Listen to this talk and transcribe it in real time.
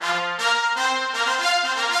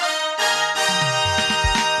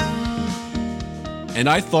And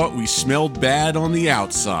I thought we smelled bad on the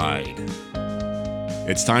outside.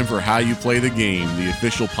 It's time for How You Play the Game, the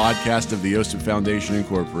official podcast of the OSIP Foundation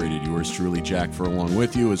Incorporated. Yours truly, Jack Furlong,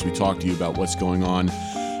 with you as we talk to you about what's going on.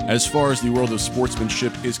 As far as the world of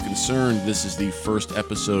sportsmanship is concerned, this is the first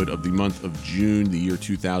episode of the month of June, the year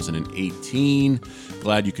 2018.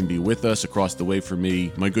 Glad you can be with us. Across the way from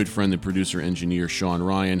me, my good friend and producer engineer, Sean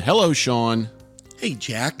Ryan. Hello, Sean. Hey,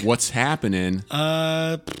 Jack. What's happening?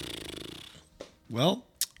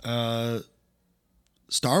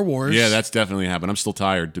 Star Wars. Yeah, that's definitely happened. I'm still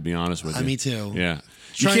tired, to be honest with you. Me too. Yeah.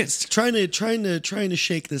 Trying to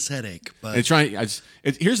shake this headache. But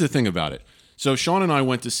Here's the thing about it. So Sean and I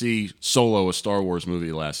went to see Solo, a Star Wars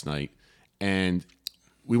movie, last night, and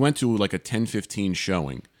we went to like a 10:15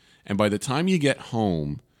 showing. And by the time you get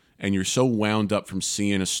home and you're so wound up from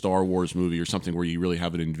seeing a Star Wars movie or something where you really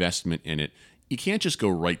have an investment in it, you can't just go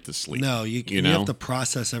right to sleep. No, you have to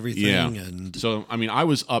process everything. Yeah. And so, I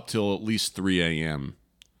was up till at least 3 a.m.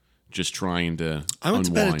 just trying to I went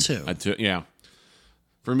unwind. to bed at 2. Yeah.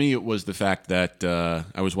 For me, it was the fact that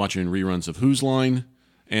I was watching reruns of Whose Line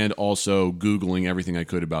and also Googling everything I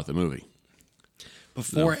could about the movie.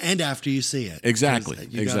 Before and after you see it. Exactly.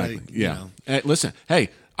 Gotta, yeah. Listen, hey,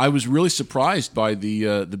 I was really surprised by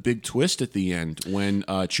the big twist at the end when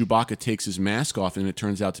Chewbacca takes his mask off and it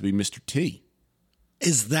turns out to be Mr. T.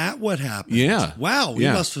 Is that what happened? Yeah. Wow, we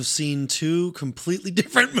must have seen two completely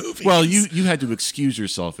different movies. Well, you had to excuse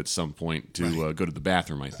yourself at some point to go to the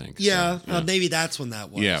bathroom, I think. Yeah, So, yeah. maybe that's when that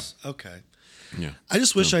was. Yeah. Okay. Yeah. I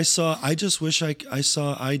just wish I saw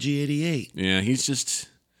IG-88. Yeah,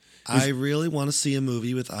 I really want to see a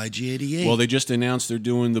movie with IG-88. Well, they just announced they're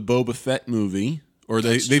doing the Boba Fett movie, or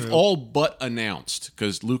they've true. all but announced,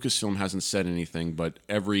 because Lucasfilm hasn't said anything, but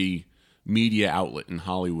every media outlet in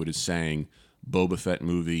Hollywood is saying Boba Fett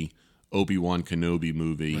movie, Obi-Wan Kenobi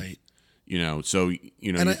movie. Right.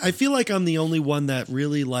 And I feel like I'm the only one that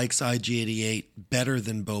really likes IG-88 better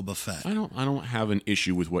than Boba Fett. I don't have an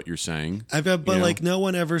issue with what you're saying. No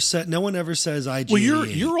one ever says IG-88. Well,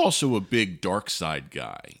 you're also a big dark side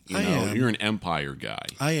guy. I am. You're an Empire guy.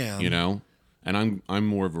 I am. And I'm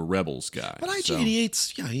more of a Rebels guy. But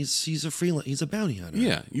IG-88's he's a freelance. He's a bounty hunter.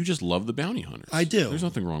 Yeah, you just love the bounty hunters. I do. There's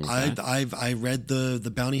nothing wrong with that. I read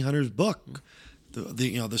the bounty hunter's book.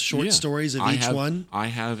 The short stories of each one. I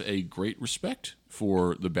have a great respect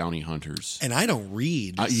for the bounty hunters, and I don't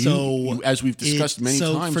read. As we've discussed many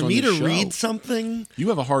times, for on me this to show, read something, you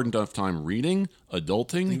have a hard enough time reading,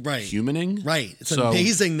 adulting, humaning. Right. It's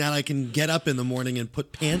amazing that I can get up in the morning and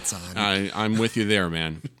put pants on. I'm with you there,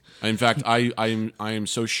 man. In fact, I am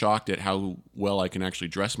so shocked at how well I can actually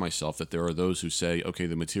dress myself that there are those who say, "Okay,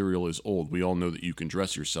 the material is old. We all know that you can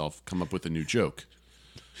dress yourself. Come up with a new joke."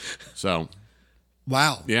 So.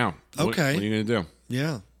 Wow. Yeah. Okay. What are you going to do?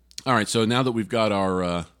 Yeah. All right. So now that we've got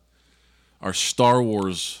our Star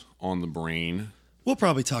Wars on the brain, we'll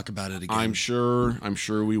probably talk about it again. I'm sure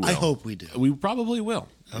we will. I hope we do. We probably will.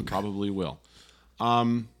 Okay. We probably will.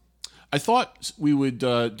 I thought we would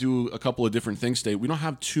do a couple of different things today. We don't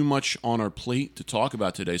have too much on our plate to talk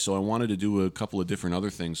about today, so I wanted to do a couple of different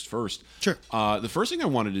other things first. Sure. The first thing I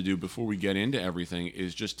wanted to do before we get into everything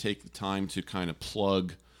is just take the time to kind of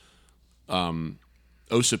plug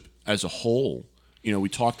OSIP as a whole. We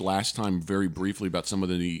talked last time very briefly about some of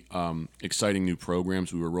the exciting new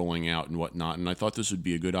programs we were rolling out and whatnot, and I thought this would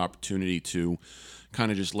be a good opportunity to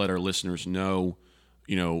kind of just let our listeners know,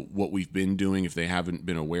 what we've been doing if they haven't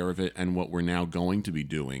been aware of it, and what we're now going to be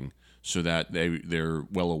doing, so that they're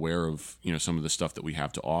well aware of some of the stuff that we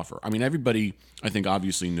have to offer. I mean, everybody I think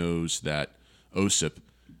obviously knows that OSIP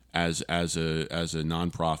as a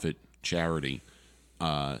nonprofit charity.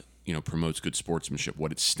 Promotes good sportsmanship,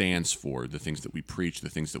 what it stands for, the things that we preach, the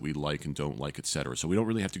things that we like and don't like, et cetera. So we don't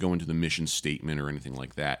really have to go into the mission statement or anything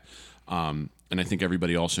like that. And I think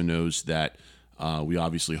everybody also knows that we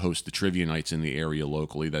obviously host the trivia nights in the area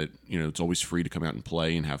locally, that, it's always free to come out and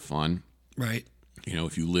play and have fun. Right.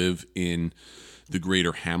 If you live in the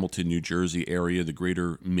greater Hamilton, New Jersey area, the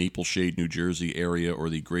greater Mapleshade, New Jersey area, or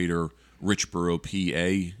the greater Richboro,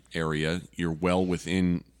 PA area, you're well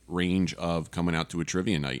within range of coming out to a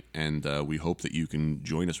trivia night, and we hope that you can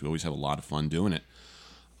join us. We always have a lot of fun doing it.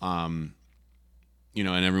 And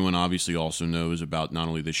everyone obviously also knows about not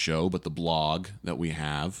only the show but the blog that we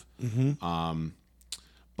have. Mm-hmm.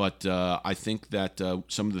 But I think that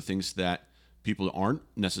some of the things that people aren't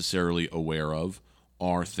necessarily aware of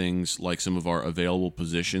are things like some of our available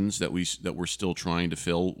positions that we're still trying to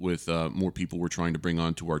fill with more people we're trying to bring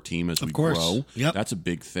onto our team as we grow. Yep. That's a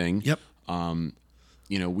big thing. Yep.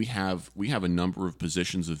 We have a number of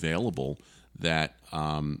positions available that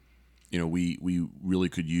we really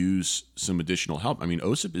could use some additional help. I mean,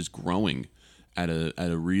 OSIP is growing at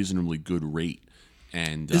a reasonably good rate.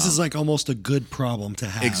 And this is like almost a good problem to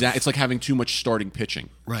have. Exactly. It's like having too much starting pitching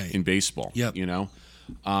in baseball. Yep.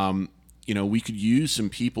 We could use some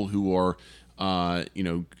people who are,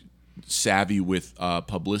 savvy with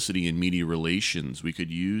publicity and media relations. We could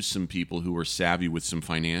use some people who are savvy with some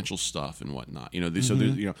financial stuff and whatnot. So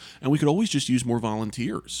and we could always just use more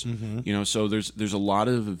volunteers. So there's a lot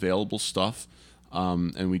of available stuff.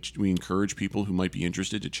 And we encourage people who might be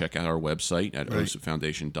interested to check out our website at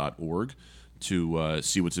osipfoundation.org to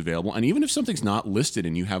see what's available. And even if something's not listed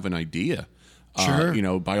and you have an idea,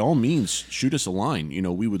 by all means, shoot us a line.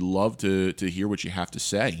 We would love to hear what you have to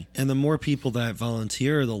say. And the more people that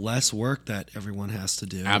volunteer, the less work that everyone has to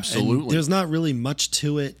do. Absolutely. And there's not really much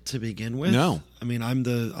to it to begin with. No. I mean, I'm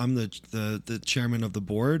the chairman of the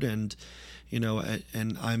board, and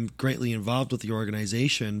and I'm greatly involved with the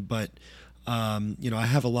organization, but I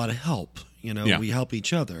have a lot of help. We help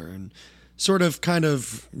each other, and kind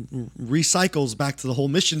of recycles back to the whole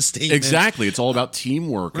mission statement. Exactly. It's all about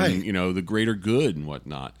teamwork and the greater good and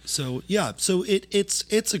whatnot. So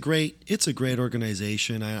it's a great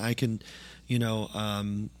organization. I can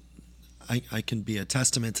I can be a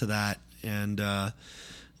testament to that, and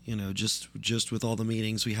just with all the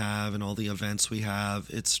meetings we have and all the events we have,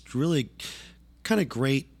 it's really kind of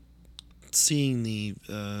great seeing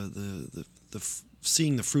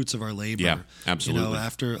seeing the fruits of our labor. Yeah, absolutely.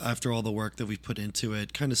 After all the work that we've put into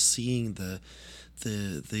it, kind of seeing the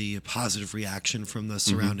positive reaction from the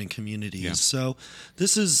surrounding communities. Yeah. So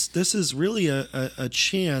this is really a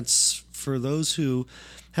chance for those who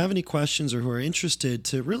have any questions or who are interested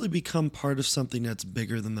to really become part of something that's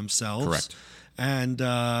bigger than themselves. Correct. And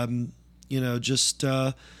no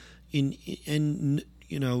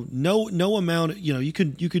amount, you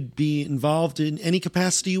could be involved in any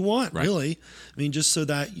capacity you want, really. I mean, just so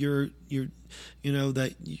that you're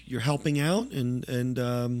helping out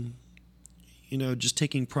and just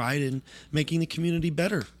taking pride in making the community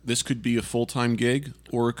better. This could be a full-time gig,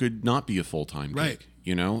 or it could not be a full-time gig.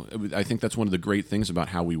 I think that's one of the great things about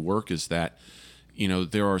how we work is that,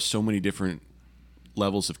 there are so many different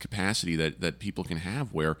levels of capacity that people can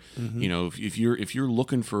have where if you're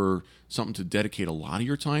looking for something to dedicate a lot of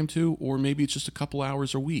your time to, or maybe it's just a couple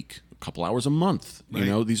hours a week, a couple hours a month,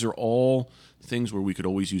 these are all things where we could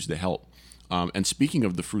always use the help. And speaking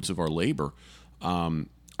of the fruits of our labor,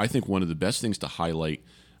 I think one of the best things to highlight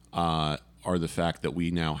are the fact that we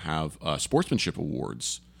now have sportsmanship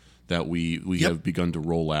awards that we have begun to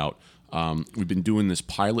roll out. We've been doing this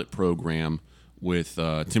pilot program with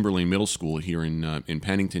Timberlane Middle School here in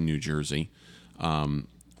Pennington, New Jersey,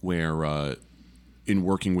 where in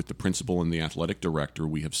working with the principal and the athletic director,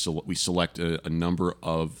 we select a number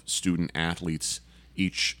of student athletes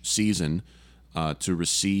each season to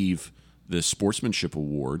receive the Sportsmanship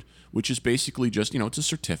Award, which is basically just, it's a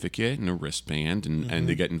certificate and a wristband, and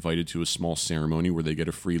they get invited to a small ceremony where they get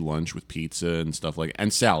a free lunch with pizza and stuff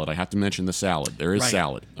and salad. I have to mention the salad. There is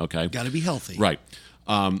salad, okay? Got to be healthy. Right.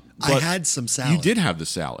 I had some salad. You did have the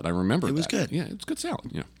salad. I remember it was that. good. Yeah, it's good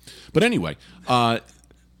salad. Yeah. But anyway, what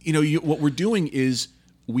we're doing is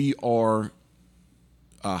we are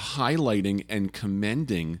highlighting and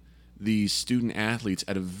commending these student athletes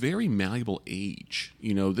at a very malleable age.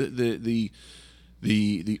 The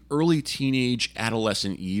early teenage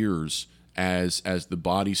adolescent years as the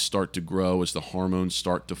bodies start to grow, as the hormones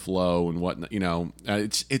start to flow and whatnot.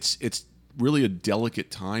 It's really a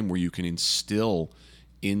delicate time where you can instill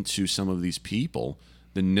into some of these people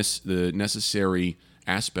the necessary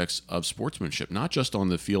aspects of sportsmanship, not just on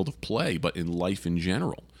the field of play, but in life in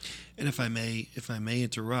general. And if I may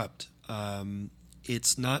interrupt,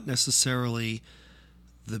 it's not necessarily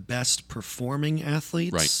the best performing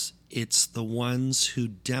athletes. Right. It's the ones who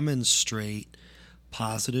demonstrate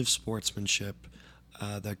positive sportsmanship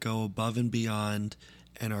that go above and beyond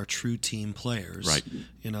and are true team players. Right.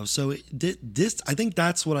 So this, I think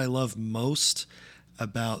that's what I love most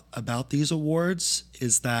about these awards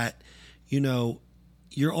is that,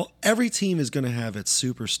 every team is going to have its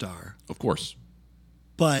superstar. Of course.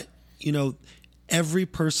 But, every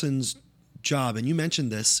person's job, and you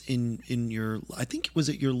mentioned this in your, I think, was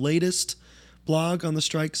it your latest blog on the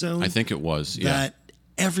Strike Zone? I think it was, yeah. That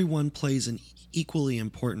everyone plays an equally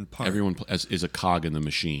important part. Everyone is a cog in the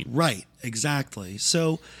machine. Right, exactly.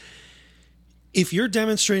 So if you're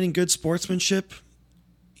demonstrating good sportsmanship,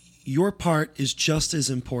 your part is just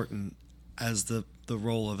as important as the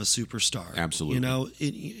role of a superstar. Absolutely.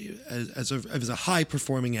 As a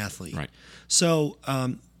high-performing athlete. Right. So,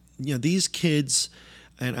 these kids,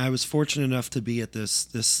 and I was fortunate enough to be at this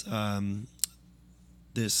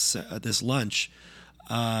this lunch,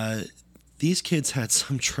 these kids had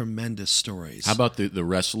some tremendous stories. How about the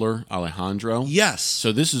wrestler Alejandro? Yes.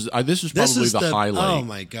 So this is probably the highlight. Oh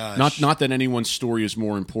my gosh! Not that anyone's story is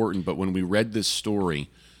more important, but when we read this story,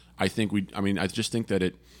 I just think that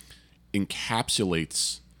it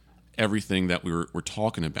encapsulates everything that we're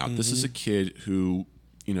talking about. Mm-hmm. This is a kid who,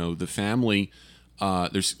 the family,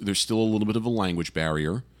 there's still a little bit of a language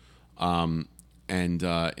barrier. And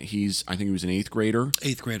I think he was an eighth grader.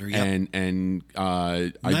 Eighth grader, yeah. And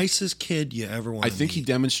nicest kid you ever want. I think he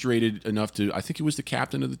demonstrated enough to. I think he was the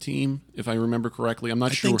captain of the team, if I remember correctly. I'm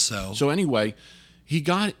not sure. I think so. So anyway,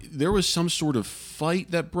 there was some sort of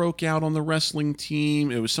fight that broke out on the wrestling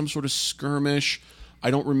team. It was some sort of skirmish. I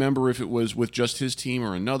don't remember if it was with just his team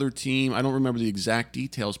or another team. I don't remember the exact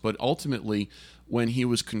details, but ultimately, when he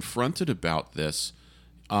was confronted about this,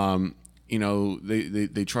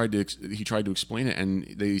 he tried to explain it,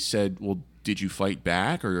 and they said, "Well, did you fight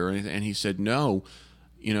back or anything?" And he said, "No,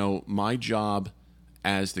 my job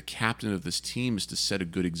as the captain of this team is to set a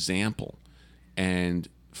good example, and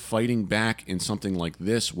fighting back in something like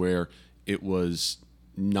this where it was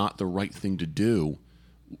not the right thing to do,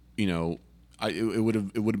 it would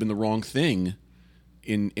have been the wrong thing."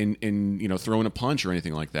 In throwing a punch or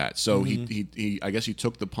anything like that. So he I guess he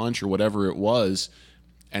took the punch or whatever it was,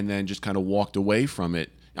 and then just kind of walked away from it.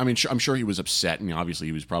 I mean, I'm sure he was upset, and obviously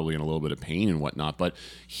he was probably in a little bit of pain and whatnot, but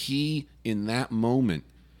he, in that moment,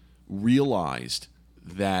 realized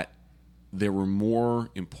that there were more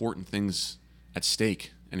important things at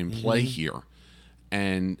stake and in play here.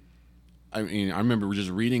 And, I mean, I remember just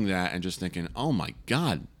reading that and just thinking, oh my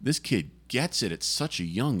God, this kid gets it at such a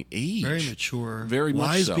young age. Very mature. Very much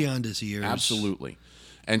wise so. Beyond his years. Absolutely.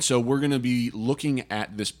 And so we're going to be looking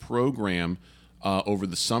at this program over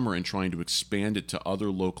the summer and trying to expand it to other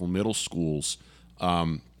local middle schools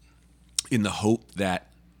in the hope that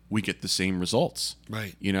we get the same results.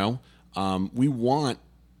 Right. We want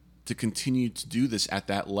to continue to do this at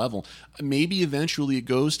that level. Maybe eventually it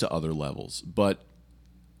goes to other levels, but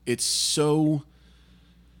it's so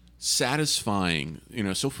satisfying,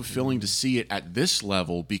 so fulfilling to see it at this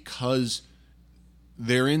level because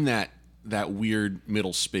they're in that weird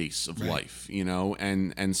middle space of life,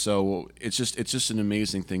 and so it's just an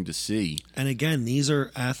amazing thing to see. And again, these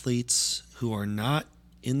are athletes who are not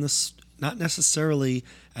necessarily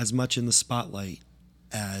as much in the spotlight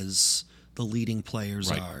as the leading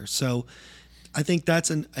players are. So I think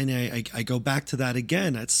and I go back to that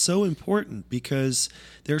again. That's so important because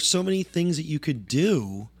there's so many things that you could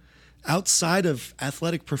do outside of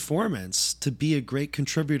athletic performance to be a great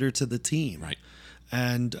contributor to the team. Right.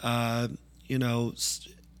 And, and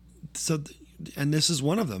this is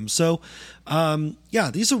one of them. So,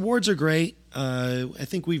 these awards are great. I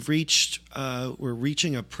think we're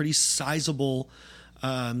reaching a pretty sizable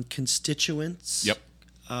constituency. Yep.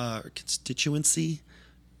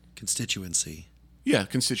 Constituency. Yeah,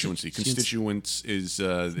 constituency. Constituents is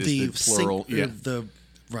the plural.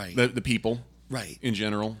 The people. Right. In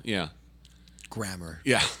general. Yeah. Grammar.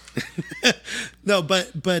 Yeah. No,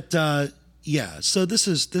 but so this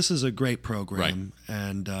is a great program,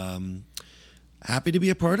 and happy to be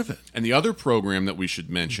a part of it. And the other program that we should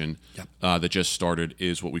mention that just started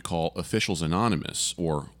is what we call Officials Anonymous,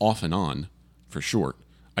 or Off and On for short.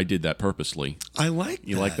 I did that purposely. I like that.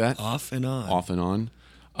 You like that? Off and On. Off and On.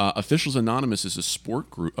 Officials Anonymous is a support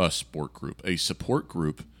group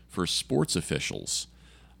for sports officials.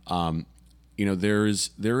 There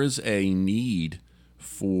is a need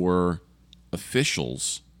for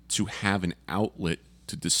officials to have an outlet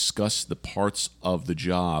to discuss the parts of the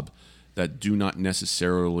job that do not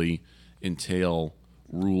necessarily entail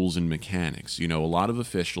rules and mechanics. A lot of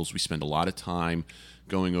officials, we spend a lot of time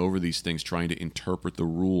going over these things, trying to interpret the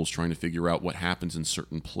rules, trying to figure out what happens in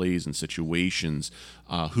certain plays and situations,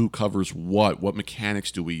 who covers what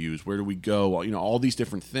mechanics do we use, where do we go, all these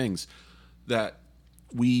different things that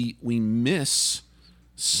we miss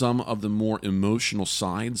some of the more emotional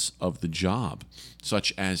sides of the job,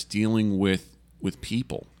 such as dealing with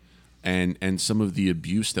people and some of the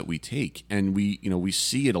abuse that we take. And we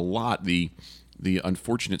see it a lot, the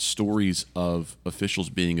unfortunate stories of officials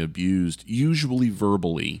being abused, usually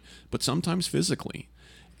verbally, but sometimes physically.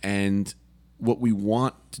 And what we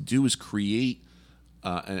want to do is create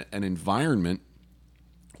an environment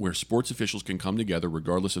where sports officials can come together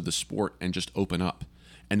regardless of the sport and just open up.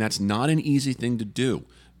 And that's not an easy thing to do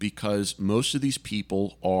because most of these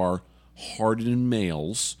people are hardened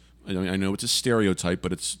males. I know it's a stereotype,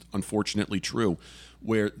 but it's unfortunately true,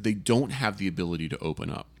 where they don't have the ability to open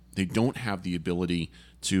up. They don't have the ability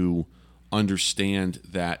to understand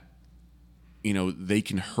that they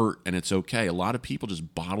can hurt and it's okay. A lot of people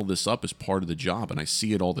just bottle this up as part of the job, and I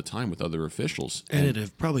see it all the time with other officials. And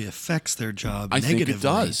it probably affects their job negatively. I think it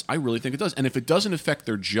does. I really think it does. And if it doesn't affect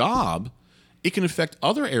their job, it can affect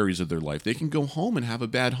other areas of their life. They can go home and have a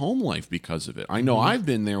bad home life because of it. I know I've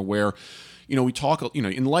been there where, we talk,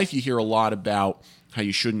 in life you hear a lot about how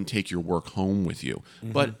you shouldn't take your work home with you.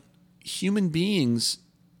 But human beings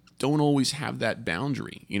don't always have that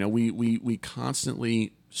boundary. We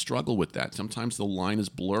constantly struggle with that. Sometimes the line is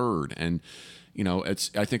blurred, and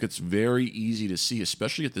I think it's very easy to see,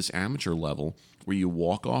 especially at this amateur level, where you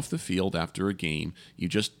walk off the field after a game, you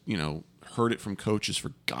just heard it from coaches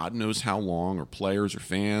for God knows how long, or players or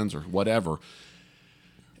fans or whatever,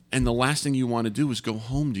 and the last thing you want to do is go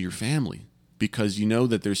home to your family because you know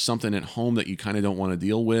that there's something at home that you kind of don't want to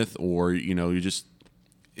deal with, or you just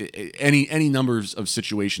any numbers of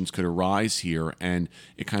situations could arise here, and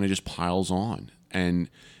it kind of just piles on. And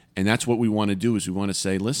that's what we want to do, is we want to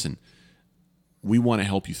say, listen, we want to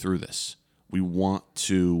help you through this. We want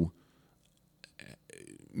to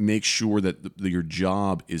make sure that your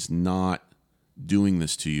job is not doing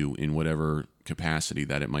this to you in whatever capacity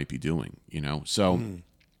that it might be doing, So,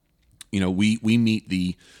 we meet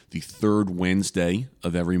the third Wednesday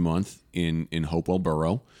of every month in Hopewell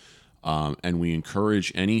Borough. And we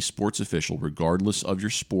encourage any sports official, regardless of your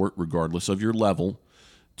sport, regardless of your level,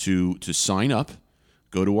 to sign up.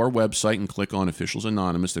 Go to our website and click on Officials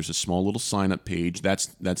Anonymous. There's a small little sign-up page.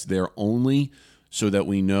 That's there only so that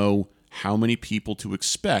we know how many people to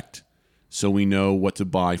expect, so we know what to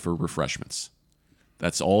buy for refreshments.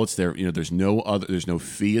 That's all it's there. There's no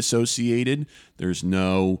fee associated. There's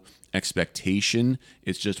no expectation.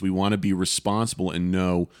 It's just we want to be responsible and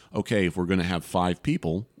know, okay, if we're going to have 5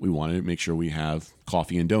 people, we want to make sure we have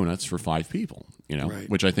coffee and donuts for 5 people, right.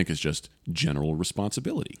 Which I think is just general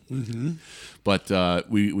responsibility. But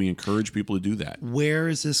we encourage people to do that. Where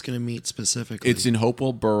is this going to meet specifically? It's in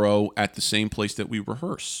Hopewell Borough at the same place that we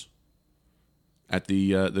rehearse. At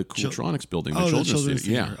the Cooltronics building, the Children's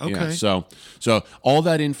Theater. Okay. Yeah. So all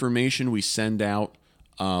that information we send out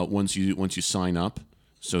once you sign up,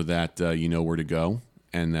 so that you know where to go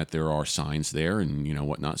and that there are signs there and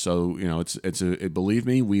whatnot. So believe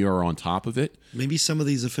me, we are on top of it. Maybe some of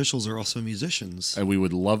these officials are also musicians, and we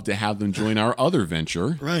would love to have them join our other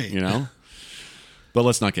venture. Right. But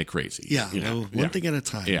let's not get crazy. Yeah. One thing at a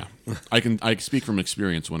time. Yeah. I speak from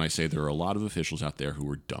experience when I say there are a lot of officials out there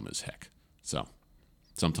who are dumb as heck. So.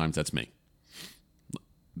 Sometimes that's me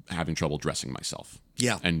having trouble dressing myself.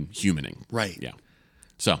 Yeah. And humaning. Right. Yeah.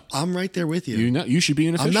 So I'm right there with you. You should be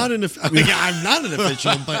an official. I'm not an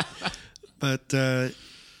official, but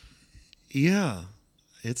yeah,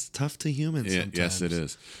 it's tough to humans sometimes. Yes, it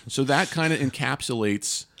is. So that kind of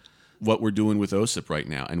encapsulates what we're doing with OSIP right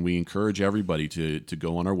now, and we encourage everybody to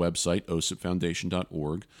go on our website,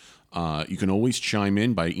 osipfoundation.org. You can always chime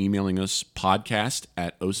in by emailing us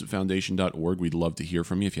podcast@osipfoundation.org. We'd love to hear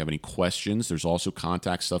from you if you have any questions. There's also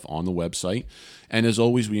contact stuff on the website. And as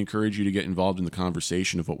always, we encourage you to get involved in the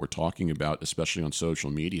conversation of what we're talking about, especially on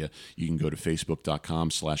social media. You can go to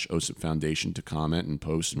facebook.com/OSIP Foundation to comment and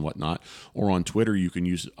post and whatnot. Or on Twitter, you can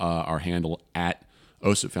use our handle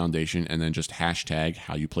 @OSIP Foundation and then just hashtag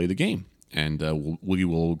how you play the game. And we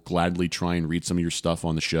will gladly try and read some of your stuff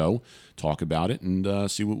on the show, talk about it, and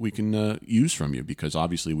see what we can use from you. Because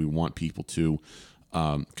obviously, we want people to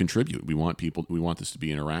contribute. We want this to be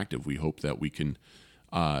interactive. We hope that we can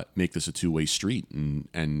make this a two-way street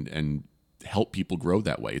and help people grow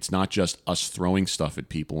that way. It's not just us throwing stuff at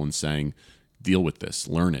people and saying, "Deal with this,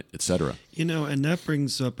 learn it," etc. And that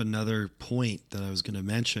brings up another point that I was going to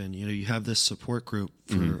mention. You have this support group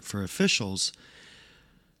for officials.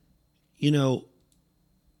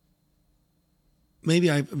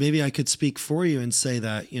 Maybe I could speak for you and say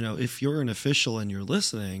that, if you're an official and you're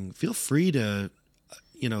listening, feel free to,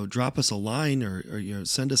 drop us a line or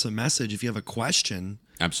send us a message if you have a question.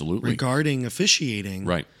 Absolutely. Regarding officiating.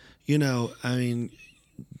 Right.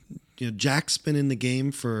 Jack's been in the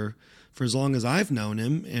game for as long as I've known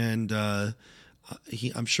him, and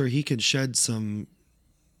I'm sure he could shed some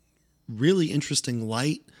really interesting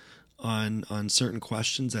light on certain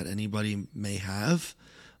questions that anybody may have.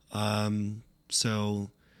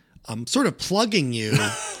 So I'm sort of plugging you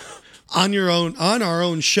on our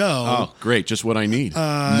own show. Oh, great. Just what I need.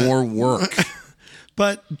 More work.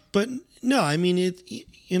 But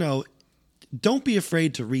no, don't be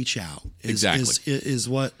afraid to reach out. Is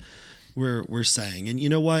what we're saying. And you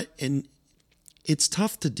know what? And it's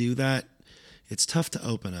tough to do that. It's tough to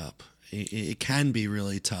open up. It can be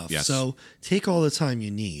really tough. Yes. So take all the time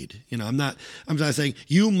you need. I'm not saying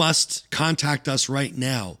you must contact us right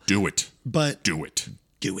now. Do it. But do it.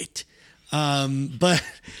 Do it. But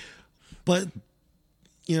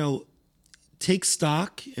you know, take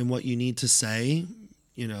stock in what you need to say.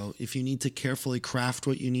 You know, if you need to carefully craft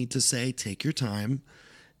what you need to say, take your time.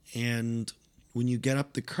 And when you get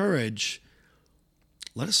up the courage,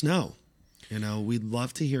 let us know. You know, we'd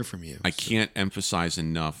love to hear from you. I can't emphasize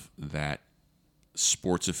enough that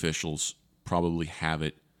sports officials probably have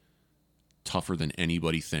it tougher than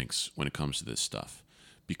anybody thinks when it comes to this stuff.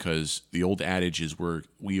 Because the old adage is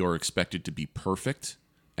we are expected to be perfect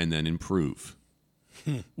and then improve,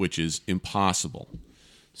 which is impossible.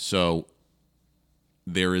 So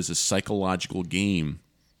there is a psychological game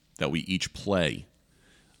that we each play,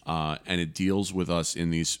 and it deals with us in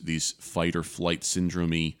these fight or flight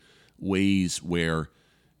syndrome-y ways where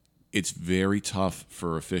it's very tough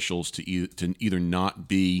for officials to either not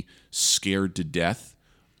be scared to death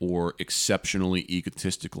or exceptionally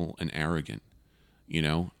egotistical and arrogant. You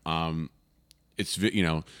know, it's, you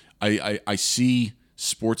know, I see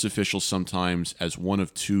sports officials sometimes as one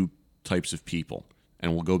of two types of people,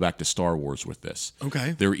 and we'll go back to Star Wars with this.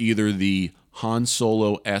 Okay, they're either the Han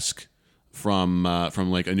Solo-esque from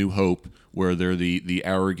like A New Hope, where they're the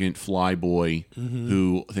arrogant flyboy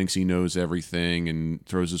who thinks he knows everything and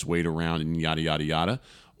throws his weight around and yada yada yada,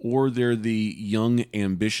 or they're the young,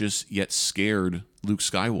 ambitious yet scared Luke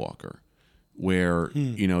Skywalker, where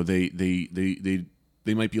you know they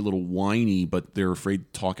might be a little whiny, but they're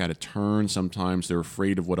afraid to talk out of turn. Sometimes they're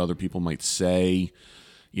afraid of what other people might say.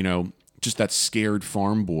 You know, just that scared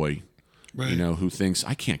farm boy, right, you know, who thinks,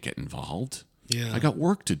 I can't get involved. Yeah, I got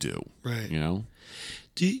work to do. Right. You know?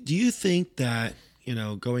 Do you think that, you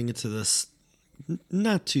know, going into this,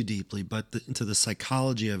 not too deeply, but into the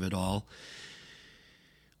psychology of it all,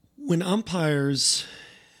 when umpires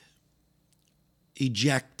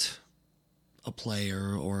eject a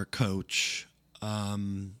player or a coach, how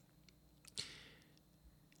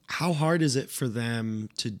hard is it for them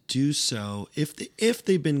to do so if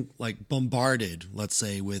they've been like bombarded, let's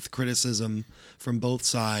say, with criticism from both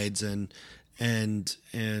sides and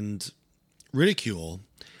ridicule?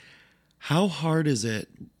 How hard is it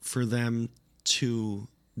for them to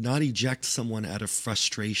not eject someone out of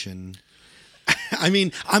frustration? I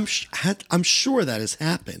mean, I'm sure that has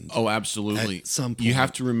happened. Oh, absolutely. At some point. You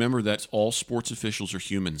have to remember that all sports officials are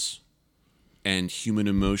humans, and human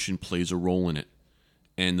emotion plays a role in it.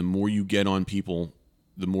 And the more you get on people,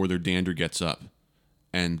 the more their dander gets up,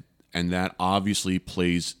 and that obviously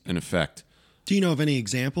plays an effect. Do you know of any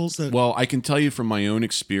examples that? Well, I can tell you from my own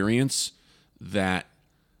experience that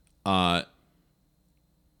there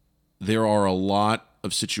are a lot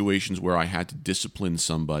of situations where I had to discipline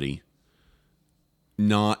somebody,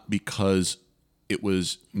 not because it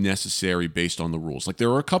was necessary based on the rules. Like,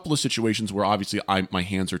 there are a couple of situations where obviously my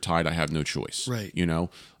hands are tied. I have no choice. Right. You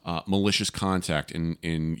know, malicious contact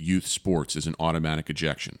in youth sports is an automatic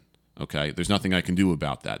ejection. Okay. There's nothing I can do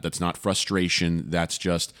about that. That's not frustration. That's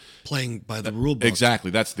just playing by the rule book.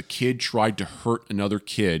 Exactly. That's the kid tried to hurt another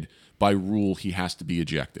kid. By rule, he has to be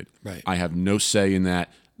ejected. Right. I have no say in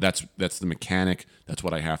that. That's the mechanic. That's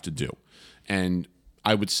what I have to do. And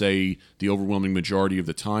I would say the overwhelming majority of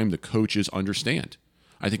the time, the coaches understand.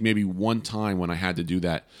 I think maybe one time when I had to do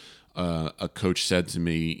that, a coach said to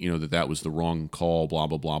me, you know, that was the wrong call, blah,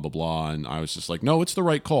 blah, blah, blah, blah. And I was just like, no, it's the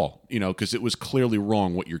right call, you know, because it was clearly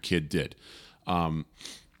wrong what your kid did. But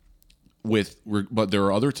there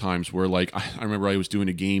are other times where, like, I remember I was doing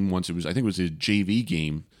a game once. I think it was a JV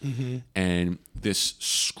game, and this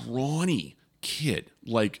scrawny kid,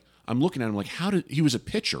 like, I'm looking at him like, he was a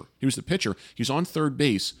pitcher. He was the pitcher. He's on third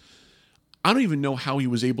base. I don't even know how he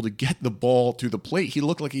was able to get the ball to the plate. He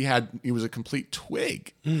looked like he was a complete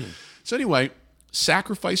twig. So anyway,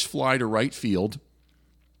 sacrifice fly to right field.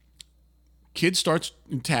 Kid starts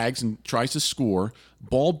and tags and tries to score.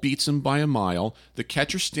 Ball beats him by a mile. The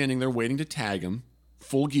catcher's standing there waiting to tag him,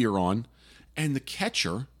 full gear on. And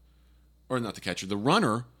the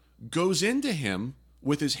runner goes into him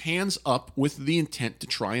with his hands up with the intent to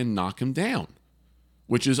try and knock him down,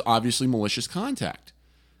 which is obviously malicious contact.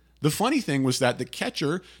 The funny thing was that the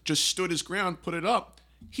catcher just stood his ground, put it up.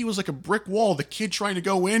 He was like a brick wall. The kid trying to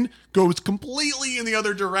go in goes completely in the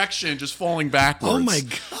other direction, just falling backwards. Oh my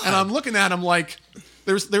God. And I'm looking at him like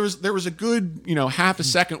there was a good, you know, half a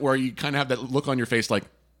second where you kind of have that look on your face like,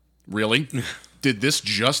 really? Did this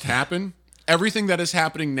just happen? Everything that is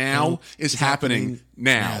happening now is happening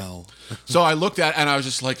now. So I looked at it and I was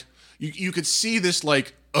just like, you could see this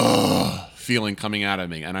like, feeling coming out of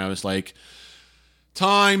me. And I was like,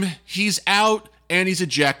 time, he's out and he's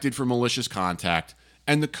ejected for malicious contact.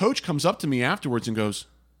 And the coach comes up to me afterwards and goes,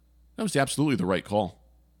 that was absolutely the right call.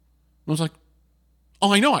 I was like,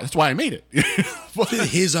 Oh, I know. That's why I made it.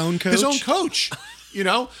 His own coach? His own coach, you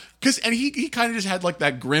know? And he kind of just had like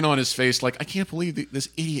that grin on his face, like, I can't believe this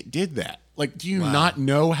idiot did that. Like, do you not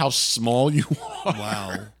know how small you are?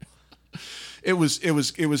 Wow. It was a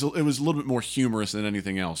little bit more humorous than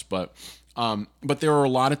anything else, but there are a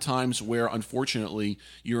lot of times where, unfortunately,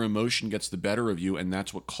 your emotion gets the better of you, and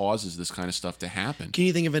that's what causes this kind of stuff to happen. Can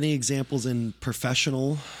you think of any examples in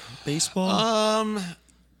professional baseball?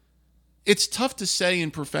 It's tough to say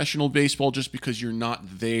in professional baseball just because you're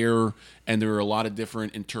not there, and there are a lot of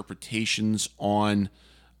different interpretations on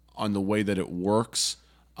the way that it works.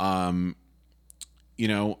 You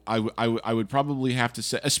know, I would probably have to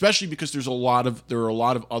say, especially because there are a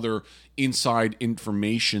lot of other inside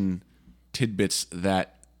information tidbits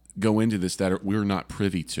that go into this that we're not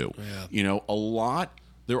privy to. Yeah. You know,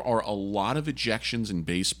 there are a lot of ejections in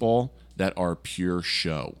baseball that are pure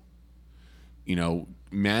show. You know,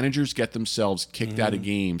 managers get themselves kicked out of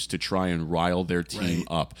games to try and rile their team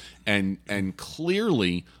up, and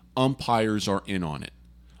clearly umpires are in on it.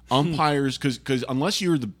 Umpires, because unless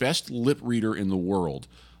you're the best lip reader in the world,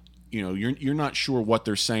 you know, you're not sure what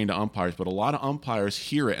they're saying to umpires, but a lot of umpires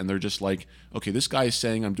hear it and they're just like, okay, this guy is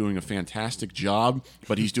saying I'm doing a fantastic job,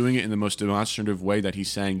 but he's doing it in the most demonstrative way that he's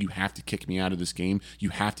saying, you have to kick me out of this game. You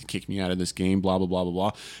have to kick me out of this game, blah, blah, blah, blah,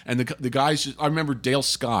 blah. And the guys, I remember Dale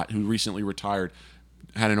Scott, who recently retired,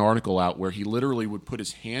 had an article out where he literally would put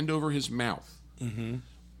his hand over his mouth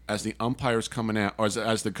as the umpire's coming out, or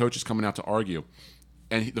as the coach is coming out to argue.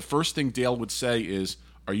 And the first thing Dale would say is,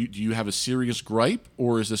 do you have a serious gripe,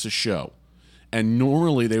 or is this a show? And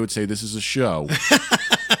normally they would say this is a show.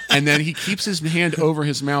 And then he keeps his hand over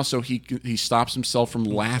his mouth so he stops himself from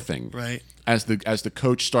laughing. Right. As the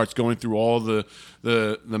coach starts going through all the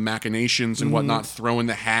machinations and whatnot, throwing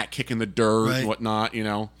the hat, kicking the dirt and whatnot, you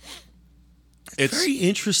know. It's very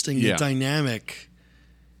interesting, the dynamic.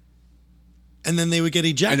 And then they would get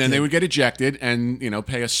ejected. And, you know,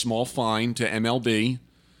 pay a small fine to MLB,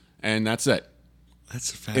 and that's it.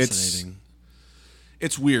 That's fascinating.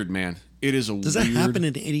 It's weird, man. It is Does that happen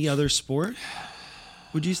in any other sport?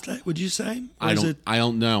 Would you say? I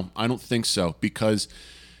don't know. I don't think so, because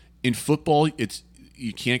in football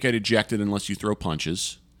you can't get ejected unless you throw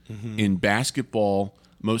punches. In basketball,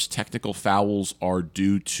 most technical fouls are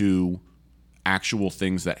due to actual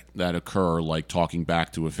things that occur, like talking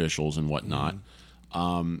back to officials and whatnot.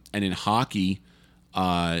 And in hockey,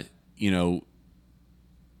 you know,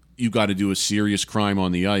 you got to do a serious crime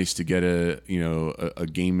on the ice to get a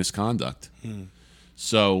game misconduct.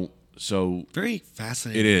 So very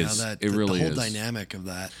fascinating. It is. It really is. The whole dynamic of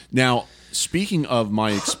that. Now, speaking of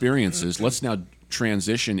my experiences, let's now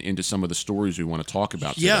transition into some of the stories we want to talk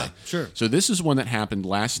about today. Yeah, sure. So this is one that happened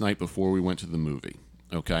last night before we went to the movie.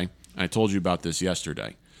 Okay, I told you about this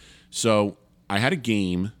yesterday. So I had a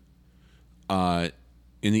game in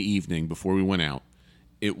the evening before we went out.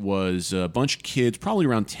 It was a bunch of kids, probably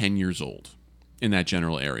around 10 years old, in that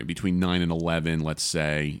general area, between 9 and 11, let's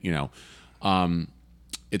say. You know,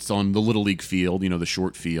 it's on the Little League field, you know, the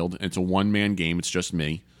short field. It's a one-man game. It's just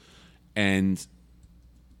me. And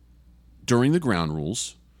during the ground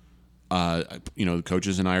rules, you know, the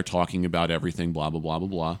coaches and I are talking about everything, blah, blah, blah, blah,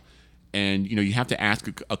 blah. And, you know, you have to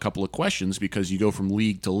ask a couple of questions because you go from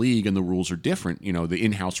league to league and the rules are different, you know, the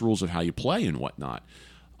in-house rules of how you play and whatnot.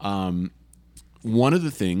 One of the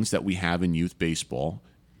things that we have in youth baseball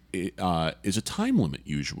is a time limit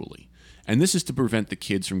usually. And this is to prevent the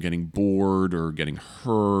kids from getting bored or getting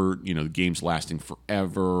hurt, you know, the game's lasting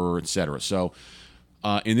forever, etc. So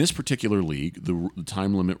in this particular league, the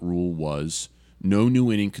time limit rule was no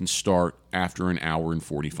new inning can start after an hour and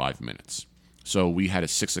 45 minutes. So we had a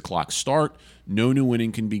 6 o'clock start. No new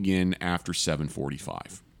inning can begin after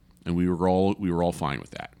 7:45, and we were all fine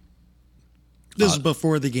with that. This is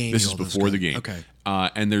before the game. This is before the game. Okay.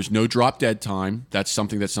 And there's no drop dead time. That's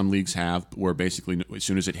something that some leagues have, where basically as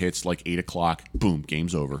soon as it hits like 8 o'clock, boom,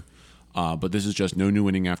 game's over. But this is just no new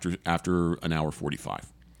inning after an hour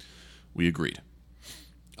 45. We agreed.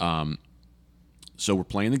 So we're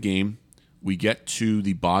playing the game. We get to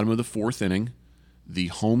the bottom of the fourth inning. The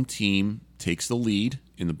home team takes the lead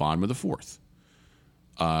in the bottom of the fourth.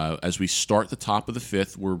 As we start the top of the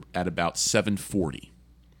fifth, we're at about 7:40.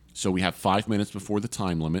 So we have 5 minutes before the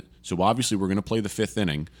time limit. So obviously we're going to play the fifth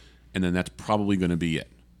inning, and then that's probably going to be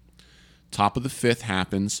it. Top of the fifth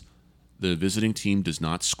happens. The visiting team does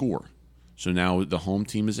not score. So now the home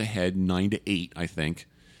team is ahead 9-8, I think.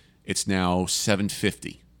 It's now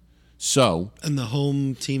 7:50. So the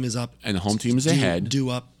home team is up. And the home team is ahead. Due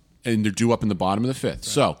up. And they're due up in the bottom of the fifth. Right.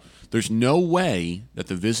 So There's no way that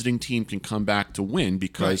the visiting team can come back to win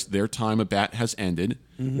because their time at bat has ended.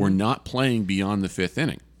 We're not playing beyond the 5th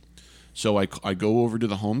inning. So I go over to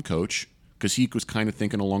the home coach because he was kind of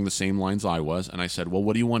thinking along the same lines I was, and I said, well,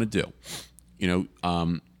 what do you want to do?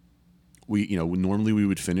 Normally we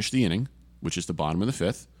would finish the inning, which is the bottom of the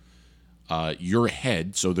 5th. You're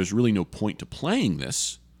ahead, so there's really no point to playing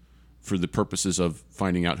this for the purposes of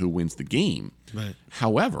finding out who wins the game. Right.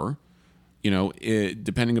 However,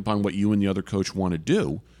 depending upon what you and the other coach want to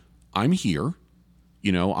do, I'm here.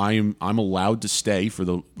 I'm allowed to stay for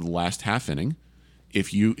the last half inning. If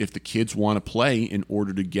the kids want to play in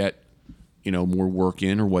order to get more work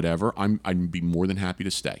in or whatever, I'd be more than happy to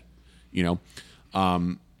stay.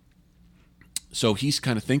 So he's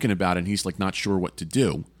kind of thinking about it, and he's like not sure what to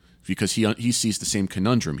do because he sees the same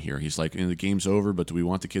conundrum here. He's like, the game's over, but do we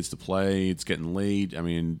want the kids to play? It's getting late. I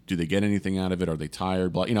mean, do they get anything out of it? Are they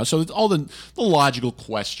tired? Blah, so it's all the logical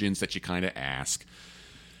questions that you kind of ask.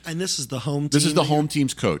 And this is the home team? This is the home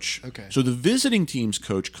team's coach. Okay. So the visiting team's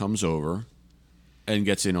coach comes over and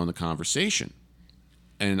gets in on the conversation.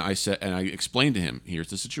 And I explained to him,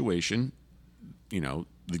 here's the situation. The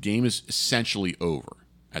game is essentially over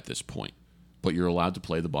at this point, but you're allowed to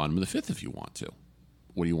play the bottom of the 5th if you want to.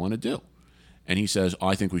 What do you want to do? And he says,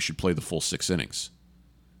 I think we should play the full 6 innings.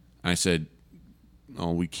 And I said,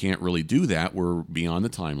 oh, we can't really do that. We're beyond the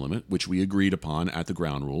time limit, which we agreed upon at the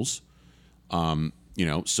ground rules.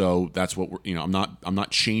 So that's what we're, I'm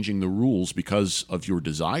not changing the rules because of your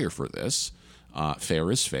desire for this.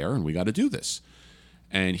 Fair is fair, and we got to do this.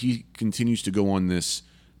 And he continues to go on this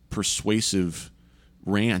persuasive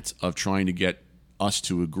rant of trying to get us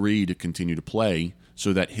to agree to continue to play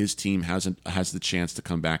so that his team has the chance to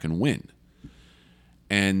come back and win.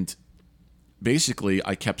 And basically,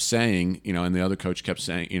 I kept saying, and the other coach kept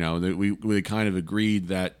saying, that we kind of agreed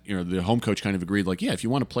that, the home coach kind of agreed, like, yeah, if you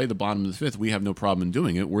want to play the bottom of the 5th, we have no problem in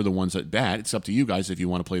doing it. We're the ones at bat. It's up to you guys if you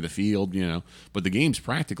want to play the field, but the game's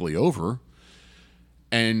practically over.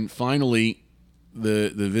 And finally,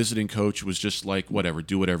 the visiting coach was just like, whatever,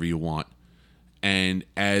 do whatever you want. And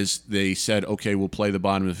as they said, okay, we'll play the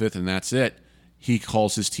bottom of the 5th, and that's it, he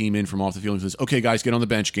calls his team in from off the field and says, okay, guys, get on the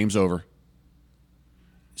bench. Game's over.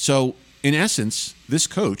 So, in essence, this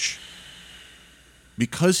coach,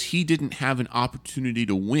 because he didn't have an opportunity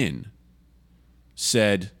to win,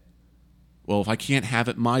 said, well, if I can't have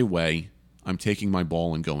it my way, I'm taking my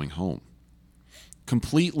ball and going home.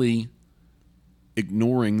 Completely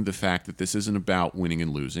ignoring the fact that this isn't about winning and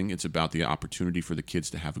losing. It's about the opportunity for the kids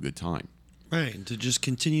to have a good time. Right, and to just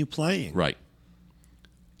continue playing. Right.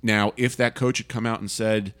 Now, if that coach had come out and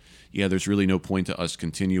said, yeah, there's really no point to us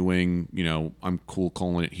continuing, I'm cool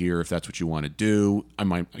calling it here if that's what you want to do.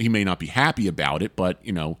 He may not be happy about it, but,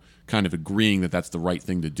 kind of agreeing that that's the right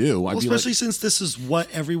thing to do. Well, especially since this is what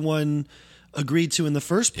everyone agreed to in the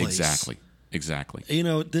first place. Exactly.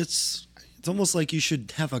 It's almost like you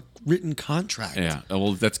should have a written contract. Yeah,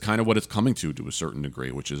 well, that's kind of what it's coming to a certain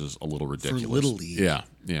degree, which is a little ridiculous. For Little League.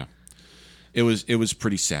 Yeah. It was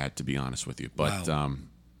pretty sad, to be honest with you. But, wow.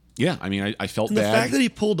 Yeah, I mean, I felt and bad. The fact that he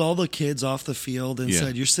pulled all the kids off the field and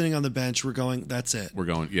said, you're sitting on the bench, we're going, that's it. We're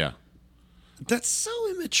going, yeah. That's so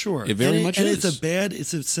immature. It very much is.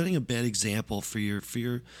 It's setting a bad example for your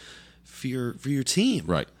team.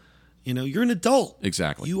 Right. You're an adult.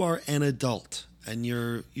 Exactly. You are an adult, and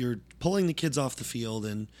you're pulling the kids off the field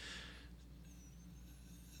and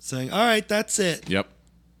saying, all right, that's it. Yep.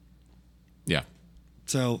 Yeah.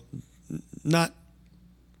 So, not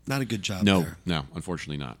a good job there. No,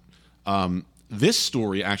 unfortunately not. This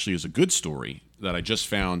story actually is a good story that I just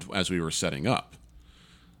found as we were setting up.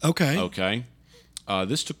 Okay.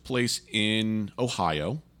 This took place in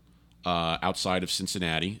Ohio, outside of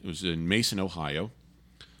Cincinnati. It was in Mason, Ohio.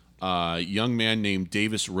 A young man named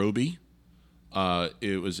Davis Roby.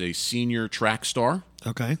 It was a senior track star.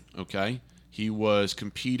 Okay. He was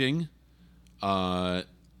competing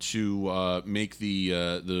to make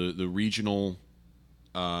the regional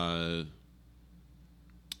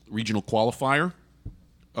qualifier,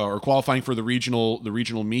 or qualifying for the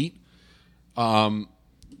regional meet.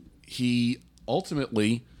 He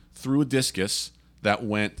ultimately threw a discus that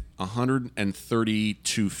went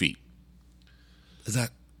 132 feet. Is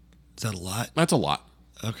that a lot? That's a lot.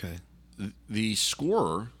 Okay. The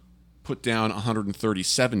scorer put down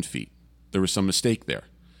 137 feet. There was some mistake there.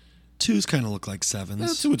 Twos kind of look like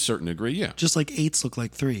sevens. To a certain degree, yeah. Just like eights look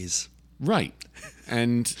like threes. Right.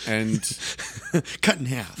 And cut in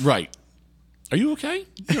half. Right. Are you okay?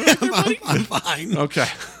 You okay there, buddy? I'm fine. Okay.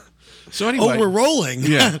 So anyway, we're rolling.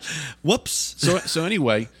 Yeah. Whoops. So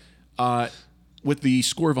anyway, with the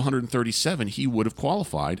score of 137, he would have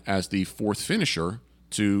qualified as the fourth finisher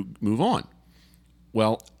to move on.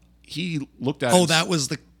 Well, he looked at. Oh, that was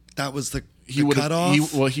the he would cutoff.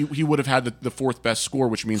 He would have had the fourth best score,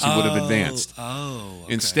 which means he would have advanced. Oh,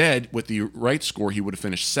 okay. Instead, with the right score, he would have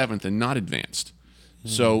finished 7th and not advanced.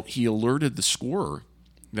 So he alerted the scorer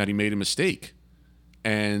that he made a mistake,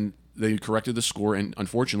 and they corrected the score, and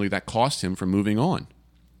unfortunately, that cost him from moving on.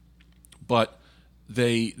 But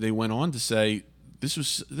they went on to say this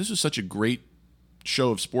was such a great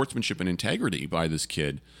show of sportsmanship and integrity by this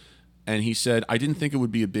kid. And he said, I didn't think it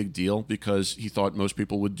would be a big deal because he thought most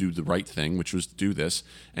people would do the right thing, which was to do this.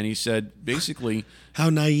 And he said, basically... How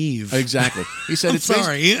naive. Exactly. He said, it's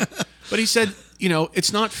sorry. But he said,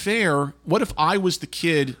 it's not fair. What if I was the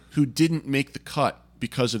kid who didn't make the cut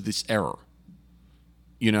because of this error?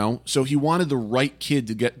 So he wanted the right kid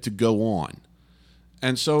to go on.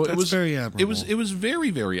 And so it was very admirable. It was very,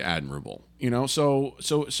 very admirable. So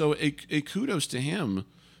a kudos to him.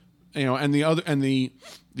 And the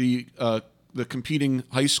competing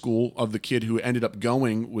high school of the kid who ended up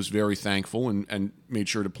going was very thankful and made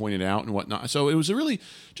sure to point it out and whatnot. So it was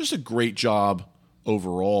just a great job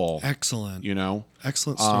overall. Excellent.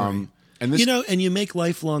 Excellent story. And this, and you make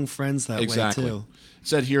lifelong friends that way too. It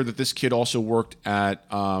said here that this kid also worked at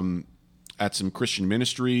some Christian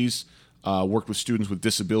ministries, worked with students with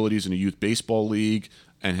disabilities in a youth baseball league,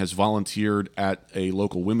 and has volunteered at a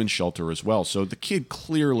local women's shelter as well. So the kid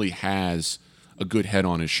clearly has a good head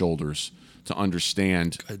on his shoulders to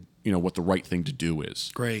understand, what the right thing to do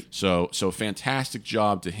is. Great. So fantastic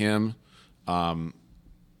job to him. I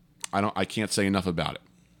can't say enough about it.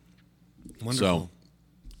 Wonderful. So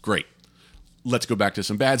great. Let's go back to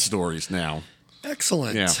some bad stories now.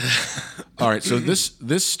 Excellent. Yeah. All right. So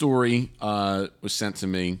this story was sent to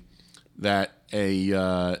me that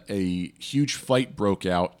a huge fight broke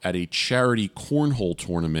out at a charity cornhole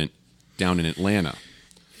tournament down in Atlanta.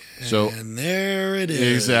 And there it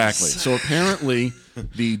is. Exactly. So apparently,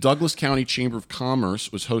 the Douglas County Chamber of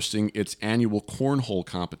Commerce was hosting its annual cornhole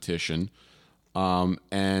competition,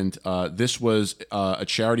 and this was a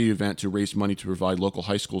charity event to raise money to provide local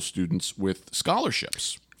high school students with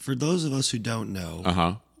scholarships. For those of us who don't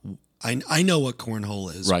know, I know what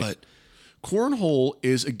cornhole is, right. But cornhole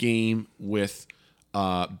is a game with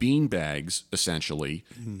bean bags, essentially,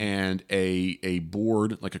 and a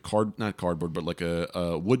board, like not cardboard, but like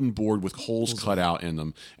a wooden board with holes cut out in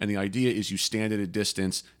them. And the idea is you stand at a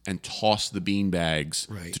distance and toss the bean bags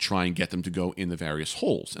to try and get them to go in the various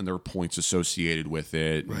holes. And there are points associated with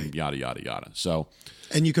it, and yada, yada, yada. So,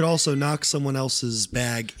 and you could also knock someone else's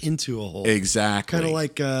bag into a hole. Exactly. Kind of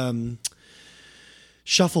like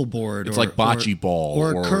shuffleboard. It's like bocce ball.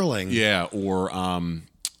 Or curling. Yeah, or...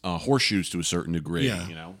 horseshoes to a certain degree,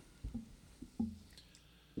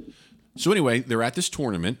 So anyway, they're at this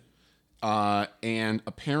tournament, and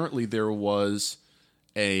apparently there was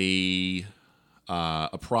a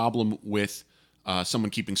problem with someone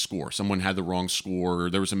keeping score. Someone had the wrong score.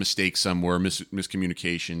 There was a mistake somewhere,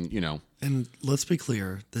 miscommunication. And let's be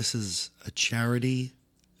clear, this is a charity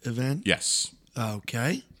event? Yes.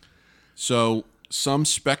 Okay. So some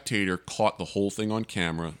spectator caught the whole thing on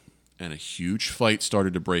camera, and a huge fight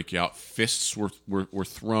started to break out. Fists were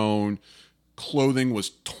thrown. Clothing was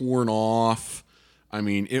torn off. I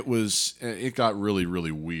mean, it got really,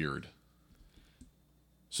 really weird.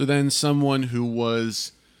 So then someone who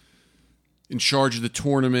was in charge of the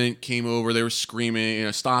tournament came over. They were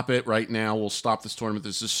screaming, stop it right now. We'll stop this tournament.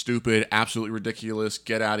 This is stupid, absolutely ridiculous.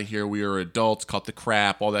 Get out of here. We are adults. Cut the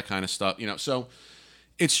crap, all that kind of stuff. So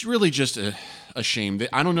it's really just a shame.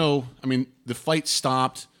 I don't know. I mean, the fight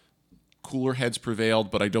stopped. Cooler heads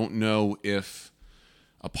prevailed, but I don't know if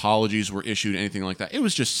apologies were issued, anything like that. It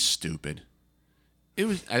was just stupid. It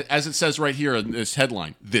was, as it says right here in this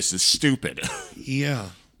headline, this is stupid. Yeah.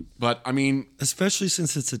 But, I mean... Especially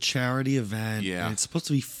since it's a charity event. Yeah. And it's supposed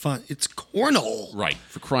to be fun. It's cornhole. Right.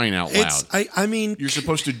 For crying out loud. I mean... You're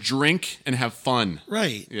supposed to drink and have fun.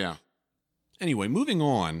 Right. Yeah. Anyway, moving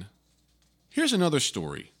on. Here's another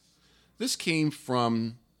story. This came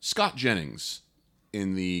from Scott Jennings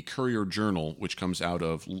in the Courier-Journal, which comes out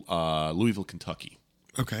of Louisville, Kentucky.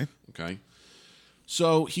 Okay.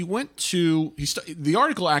 So he went to... the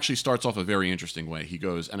article actually starts off a very interesting way. He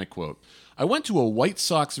goes, and I quote, "I went to a White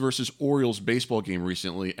Sox versus Orioles baseball game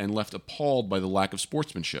recently and left appalled by the lack of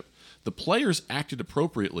sportsmanship. The players acted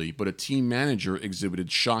appropriately, but a team manager exhibited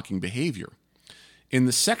shocking behavior. In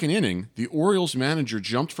the second inning, the Orioles manager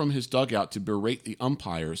jumped from his dugout to berate the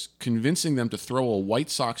umpires, convincing them to throw a White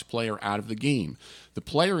Sox player out of the game. The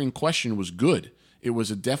player in question was good. It was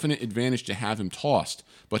a definite advantage to have him tossed,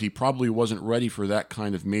 but he probably wasn't ready for that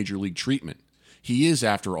kind of major league treatment. He is,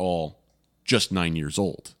 after all, just 9 years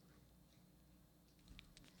old."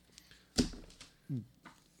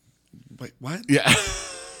 Wait, what? Yeah.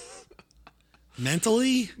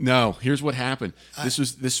 Mentally? No. Here's what happened.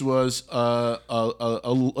 This was a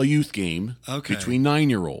youth game between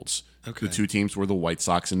 9-year-olds. Okay. The two teams were the White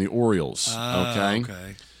Sox and the Orioles. Okay.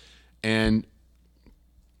 And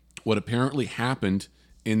what apparently happened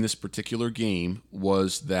in this particular game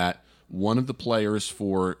was that one of the players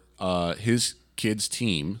for his kid's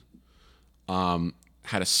team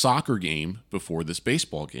had a soccer game before this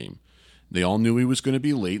baseball game. They all knew he was going to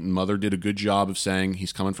be late, and Mother did a good job of saying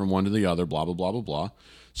he's coming from one to the other, blah, blah, blah, blah, blah.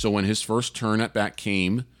 So when his first turn at bat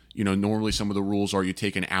came, normally some of the rules are you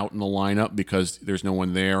take an out in the lineup because there's no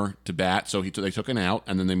one there to bat. So they took an out,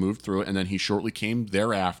 and then they moved through it, and then he shortly came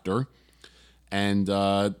thereafter, and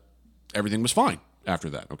everything was fine after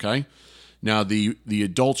that, okay? Now, the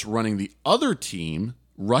adults running the other team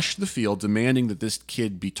rushed the field demanding that this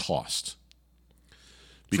kid be tossed.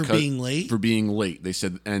 For being late? For being late. They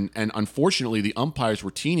said, and unfortunately, the umpires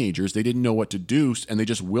were teenagers. They didn't know what to do, and they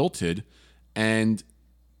just wilted and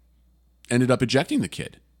ended up ejecting the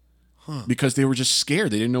kid because they were just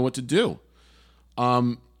scared. They didn't know what to do.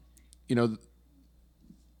 And I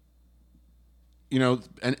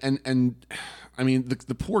mean,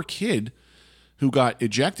 the poor kid who got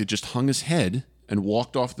ejected just hung his head and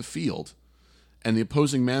walked off the field. And the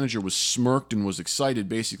opposing manager was smirked and was excited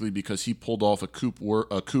basically because he pulled off a coup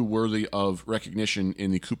worthy of recognition in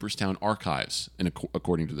the Cooperstown archives,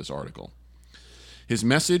 according to this article. His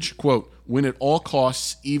message, quote, "Win at all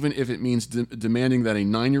costs, even if it means demanding that a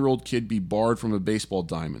 9-year-old kid be barred from a baseball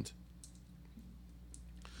diamond."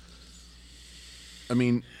 I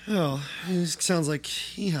mean... Oh, it sounds like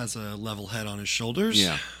he has a level head on his shoulders.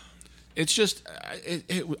 Yeah. It's just...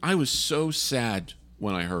 I was so sad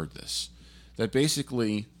when I heard this. That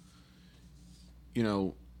basically,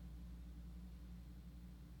 your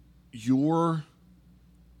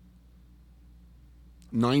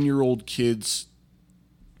 9-year-old kid's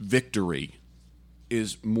victory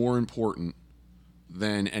is more important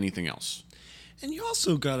than anything else. And you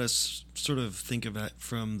also got to sort of think of it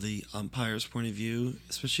from the umpire's point of view,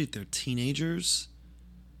 especially if they're teenagers.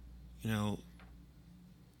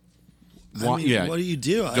 What do you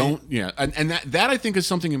do? And that I think is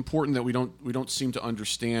something important that we don't seem to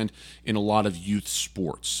understand in a lot of youth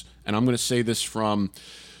sports. And I'm going to say this I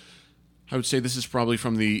would say this is probably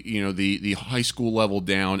from the the high school level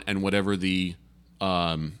down and whatever the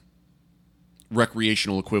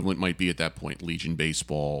recreational equivalent might be at that point, Legion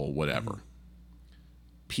baseball, whatever.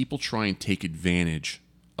 People try and take advantage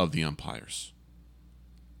of the umpires,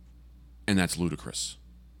 and that's ludicrous,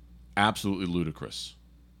 absolutely ludicrous.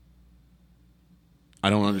 I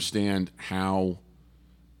don't understand how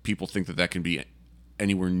people think that can be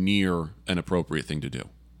anywhere near an appropriate thing to do.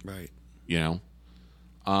 Right.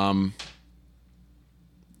 I mean,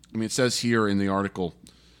 it says here in the article,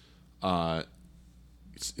 the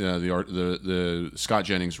Scott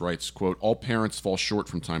Jennings writes, quote, "All parents fall short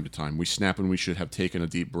from time to time. We snap when we should have taken a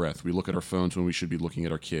deep breath. We look at our phones when we should be looking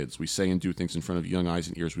at our kids. We say and do things in front of young eyes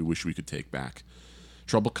and ears we wish we could take back.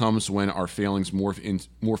 Trouble comes when our failings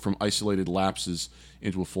morph from isolated lapses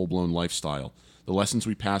into a full-blown lifestyle. The lessons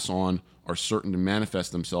we pass on are certain to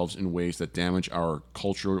manifest themselves in ways that damage our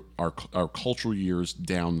cultural years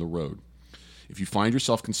down the road. If you find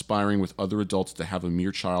yourself conspiring with other adults to have a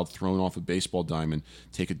mere child thrown off a baseball diamond,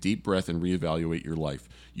 take a deep breath and reevaluate your life.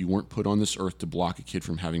 You weren't put on this earth to block a kid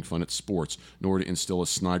from having fun at sports, nor to instill a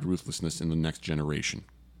snide ruthlessness in the next generation."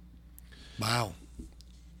 Wow.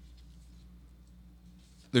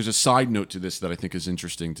 There's a side note to this that I think is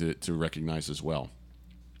interesting to recognize as well.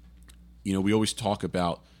 We always talk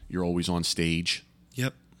about you're always on stage.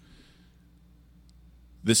 Yep.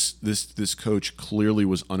 This coach clearly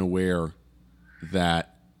was unaware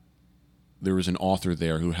that there was an author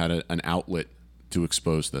there who had an outlet to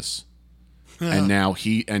expose this, and now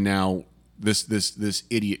this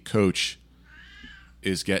idiot coach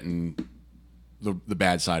is getting the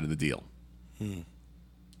bad side of the deal.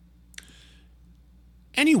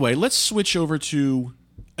 Anyway, let's switch over to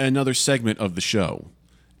another segment of the show,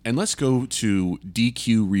 and let's go to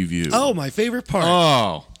DQ Review. Oh, my favorite part.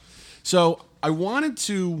 Oh, so I wanted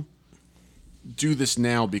to do this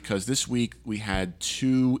now because this week we had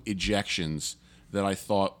 2 ejections that I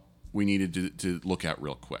thought we needed to look at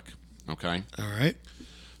real quick. Okay? All right.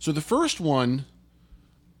 So the first one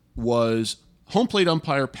was home plate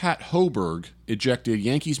umpire Pat Hoberg ejected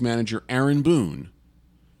Yankees manager Aaron Boone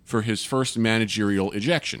for his first managerial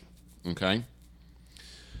ejection. Okay?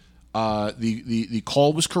 The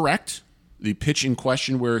call was correct. The pitch in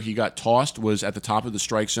question where he got tossed was at the top of the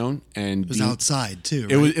strike zone, and it was outside too.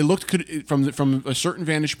 Right? It looked from a certain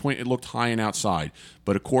vantage point, it looked high and outside.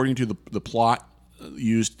 But according to the plot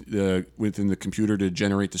used within the computer to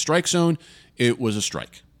generate the strike zone, it was a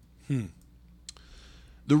strike.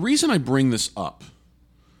 The reason I bring this up,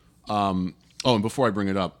 and before I bring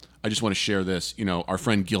it up, I just want to share this. Our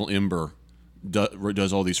friend Gil Imber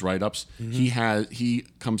does all these write-ups. He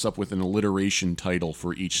comes up with an alliteration title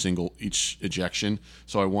for each ejection.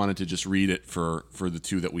 So I wanted to just read it for the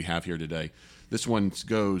two that we have here today. This one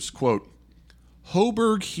goes, quote,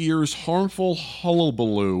 Hoburg hears harmful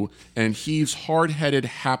hullabaloo and heaves hard-headed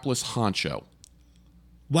hapless honcho.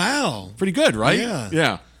 Wow. Pretty good, right?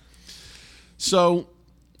 Yeah. So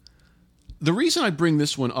the reason I bring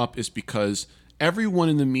this one up is because everyone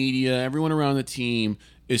in the media, everyone around the team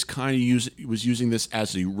is was using this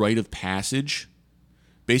as a rite of passage,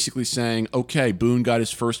 basically saying, okay, Boone got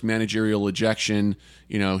his first managerial ejection.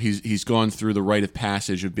 He's gone through the rite of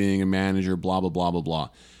passage of being a manager, blah, blah, blah, blah, blah.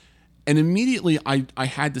 And immediately I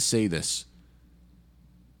had to say this.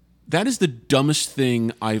 That is the dumbest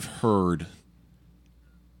thing I've heard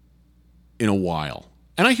in a while.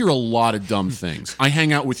 And I hear a lot of dumb things. I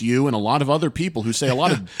hang out with you and a lot of other people who say a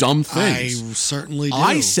lot of dumb things. I certainly do.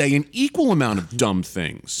 I say an equal amount of dumb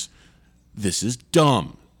things. This is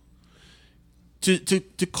dumb.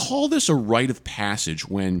 To call this a rite of passage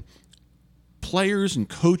when players and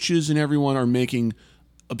coaches and everyone are making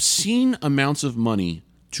obscene amounts of money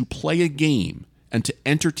to play a game and to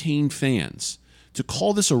entertain fans, to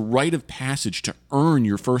call this a rite of passage to earn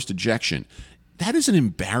your first ejection, that is an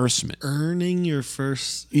embarrassment. Earning your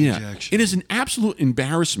first ejection. It is an absolute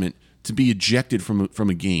embarrassment to be ejected from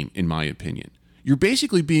a game, in my opinion. You're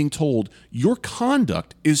basically being told your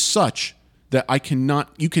conduct is such that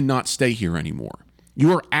you cannot stay here anymore.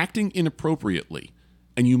 You are acting inappropriately,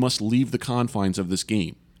 and you must leave the confines of this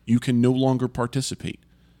game. You can no longer participate.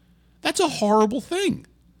 That's a horrible thing.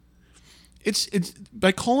 It's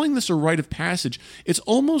by calling this a rite of passage, it's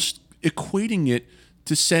almost equating it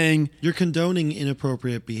to saying you're condoning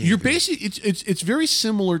inappropriate behavior. You're basically it's very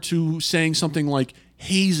similar to saying something like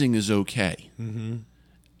hazing is okay. Mm-hmm.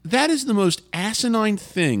 That is the most asinine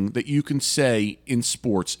thing that you can say in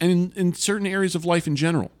sports and in certain areas of life in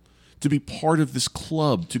general. To be part of this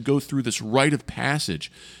club, to go through this rite of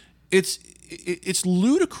passage, it's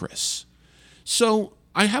ludicrous. So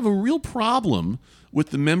I have a real problem with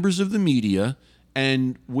the members of the media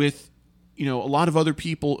and with a lot of other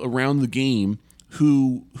people around the game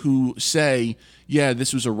who say, yeah,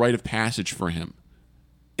 this was a rite of passage for him.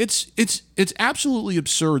 It's absolutely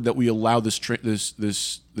absurd that we allow this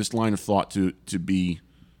line of thought to be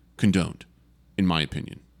condoned, in my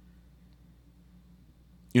opinion.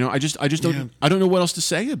 I just don't. Yeah. I don't know what else to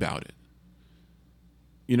say about it.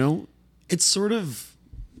 It's sort of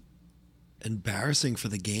embarrassing for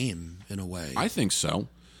the game in a way. I think so.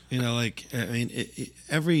 The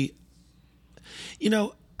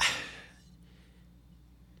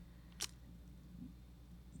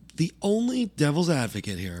only devil's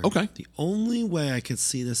advocate here. Okay. The only way I could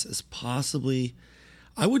see this is possibly,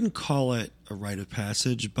 I wouldn't call it a rite of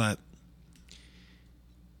passage, but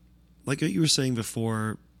like what you were saying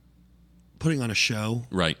before, putting on a show.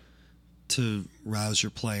 Right. To rouse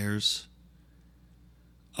your players.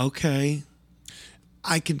 Okay.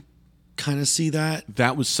 I can kind of see that.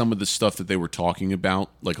 That was some of the stuff that they were talking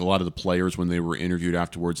about. Like a lot of the players, when they were interviewed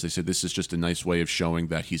afterwards, they said this is just a nice way of showing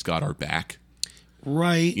that he's got our back.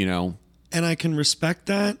 Right. And I can respect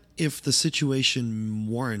that if the situation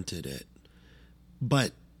warranted it.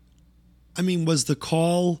 But, was the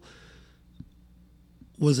call,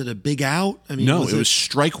 was it a big out? No, it was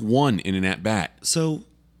strike one in an at-bat. So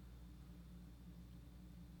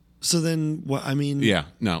then what, Yeah,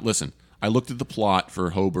 no, listen. I looked at the plot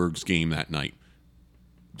for Hoburg's game that night.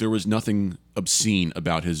 There was nothing obscene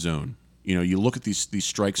about his zone. You look at these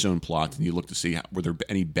strike zone plots and you look to see were there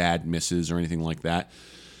any bad misses or anything like that.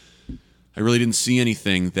 I really didn't see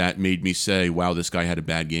anything that made me say, wow, this guy had a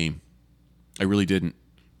bad game. I really didn't.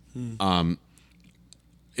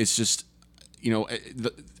 It's just,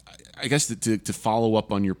 I guess to follow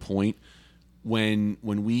up on your point, when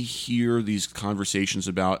we hear these conversations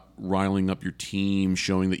about riling up your team,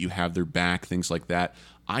 showing that you have their back, things like that,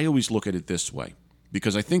 I always look at it this way.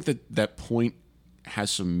 Because I think that point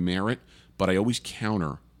has some merit, but I always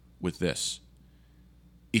counter with this.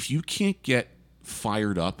 If you can't get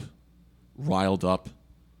fired up, riled up,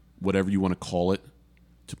 whatever you want to call it,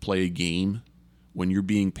 to play a game when you're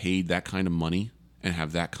being paid that kind of money and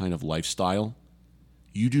have that kind of lifestyle,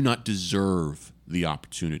 you do not deserve the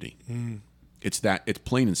opportunity. It's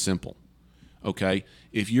plain and simple. Okay?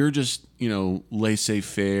 If you're just,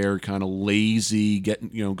 laissez-faire, kind of lazy,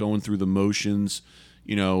 going through the motions,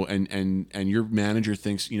 and your manager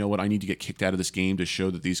thinks, you know what, I need to get kicked out of this game to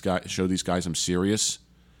show these guys I'm serious.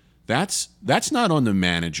 That's not on the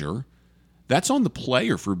manager. That's on the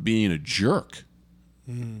player for being a jerk.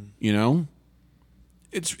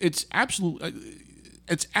 It's absolutely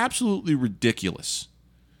ridiculous.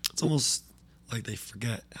 It's almost like they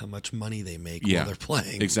forget how much money they make while they're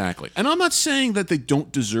playing. Exactly. And I'm not saying that they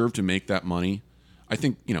don't deserve to make that money. I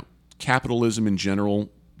think, capitalism in general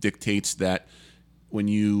dictates that when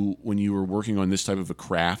you are working on this type of a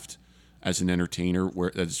craft as an entertainer,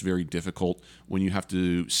 where that's very difficult, when you have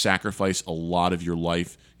to sacrifice a lot of your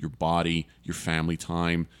life, your body, your family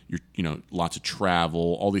time, lots of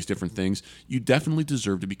travel, all these different things, you definitely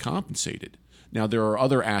deserve to be compensated. Now, there are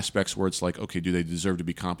other aspects where it's like, okay, do they deserve to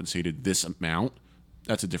be compensated this amount?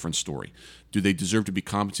 That's a different story. Do they deserve to be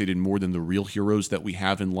compensated more than the real heroes that we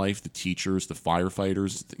have in life, the teachers, the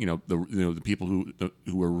firefighters, the people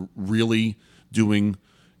who are really doing,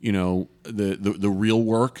 the real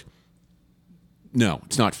work? No,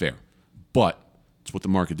 it's not fair. But it's what the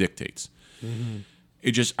market dictates. Mm-hmm.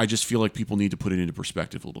 I just feel like people need to put it into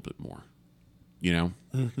perspective a little bit more.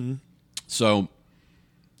 Mm-hmm. So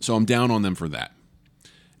I'm down on them for that.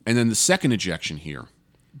 And then the second ejection here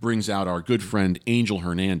brings out our good friend Angel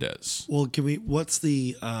Hernandez. Well, what's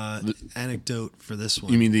the anecdote for this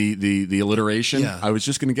one? You mean the alliteration? Yeah. I was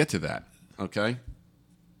just going to get to that. Okay.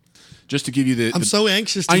 Just to give you I'm so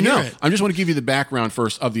anxious to hear it. I just want to give you the background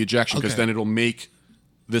first of the ejection, because then it'll make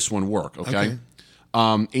this one work. Okay.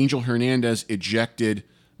 Angel Hernandez ejected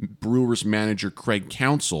Brewers manager Craig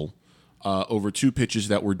Counsell over 2 pitches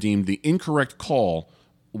that were deemed the incorrect call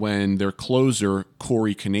when their closer,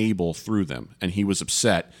 Corey Knebel, threw them. And he was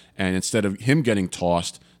upset. And instead of him getting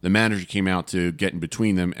tossed, the manager came out to get in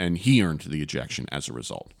between them, and he earned the ejection as a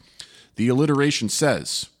result. The alliteration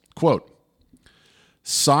says, quote,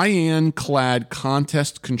 cyan-clad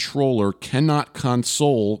contest controller cannot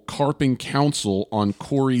console carping Counsell on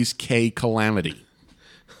Corey's K calamity.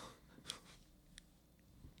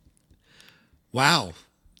 Wow.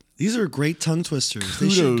 These are great tongue twisters. They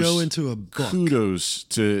should go into a book. Kudos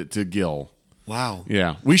to Gil. Wow.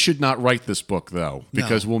 Yeah. We should not write this book, though,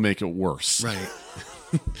 because we'll make it worse. Right.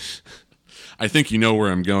 I think you know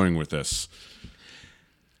where I'm going with this.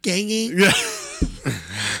 Gangy. Yeah.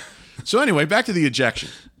 So anyway, back to the ejection.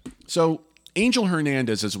 So Angel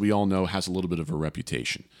Hernandez, as we all know, has a little bit of a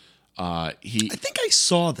reputation. I think I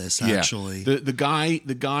saw this, actually.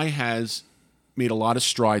 The guy has made a lot of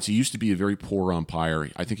strides. He used to be a very poor umpire.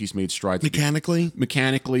 I think he's made strides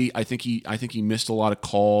mechanically. I think he missed a lot of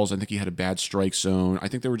calls. I think he had a bad strike zone. I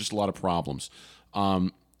think there were just a lot of problems. I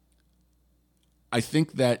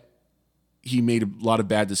think that he made a lot of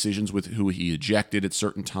bad decisions with who he ejected at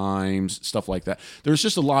certain times, stuff like that. There's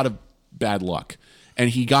just a lot of bad luck, and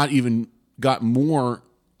he got more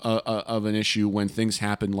of an issue when things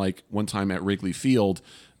happened, like one time at Wrigley Field.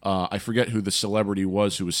 I forget who the celebrity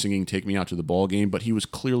was who was singing "Take Me Out to the Ball Game," but he was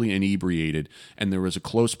clearly inebriated, and there was a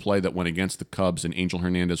close play that went against the Cubs, and Angel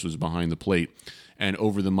Hernandez was behind the plate. And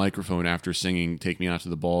over the microphone, after singing "Take Me Out to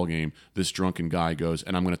the Ball Game," this drunken guy goes,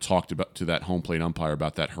 "And I'm going to talk to that home plate umpire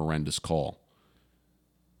about that horrendous call."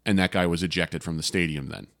 And that guy was ejected from the stadium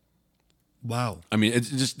then. Wow. I mean, it's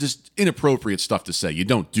just inappropriate stuff to say. You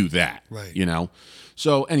don't do that. Right.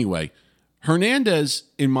 So anyway, Hernandez,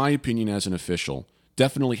 in my opinion, as an official,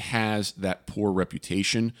 definitely has that poor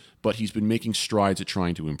reputation, but he's been making strides at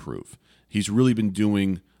trying to improve. He's really been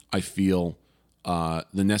doing, I feel,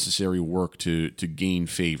 the necessary work to gain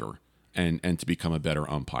favor and to become a better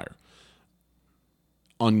umpire.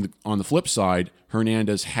 On the flip side,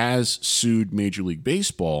 Hernandez has sued Major League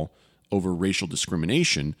Baseball over racial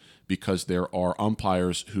discrimination because there are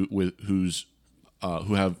umpires who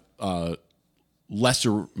have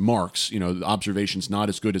lesser marks, observations not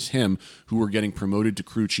as good as him, who are getting promoted to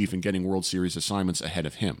crew chief and getting World Series assignments ahead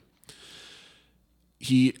of him.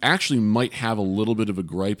 He actually might have a little bit of a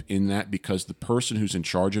gripe in that because the person who's in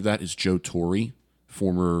charge of that is Joe Torre,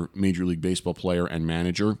 former Major League Baseball player and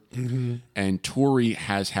manager. Mm-hmm. And Torre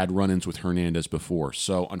has had run-ins with Hernandez before.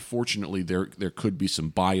 So unfortunately, there could be some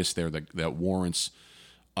bias there that warrants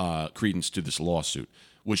credence to this lawsuit,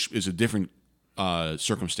 which is a different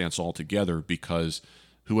circumstance altogether, because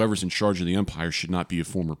whoever's in charge of the umpire should not be a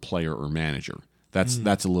former player or manager. That's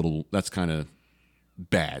kind of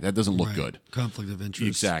bad. That doesn't look good. Conflict of interest.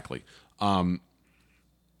 Exactly.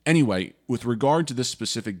 Anyway, with regard to this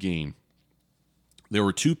specific game, there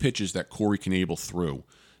were 2 pitches that Corey Knebel threw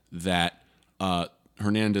that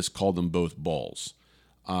Hernandez called them both balls.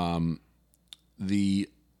 The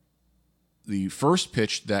first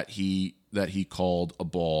pitch that he called a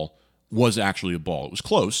ball, was actually a ball. It was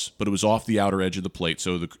close, but it was off the outer edge of the plate,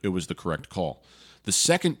 so it was the correct call. The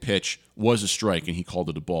second pitch was a strike, and he called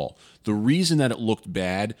it a ball. The reason that it looked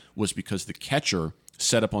bad was because the catcher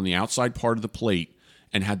set up on the outside part of the plate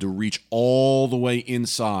and had to reach all the way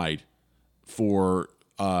inside to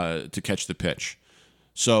catch the pitch.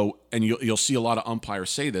 So, and you'll see a lot of umpires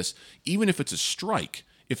say this, even if it's a strike,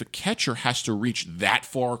 if a catcher has to reach that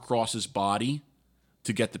far across his body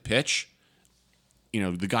to get the pitch,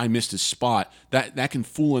 the guy missed his spot, that can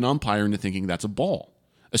fool an umpire into thinking that's a ball,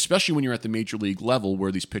 especially when you're at the major league level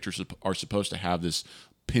where these pitchers are supposed to have this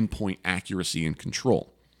pinpoint accuracy and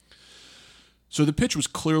control. So the pitch was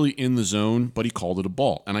clearly in the zone, but he called it a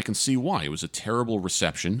ball, and I can see why. It was a terrible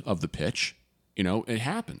reception of the pitch. It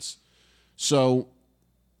happens. So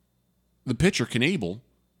the pitcher, Knebel,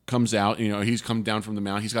 comes out. He's come down from the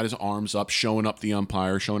mound. He's got his arms up, showing up the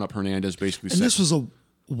umpire, showing up Hernandez, basically. And this was a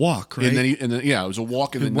walk, right? And then it was a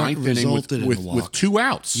walk in the ninth inning with 2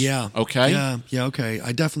 outs. Yeah. Okay. Yeah. Okay.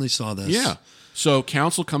 I definitely saw this. Yeah. So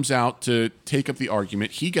counsel comes out to take up the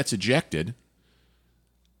argument. He gets ejected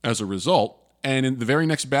as a result. And in the very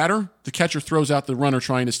next batter, the catcher throws out the runner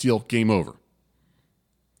trying to steal. Game over.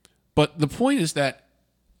 But the point is that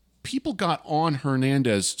people got on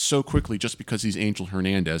Hernandez so quickly just because he's Angel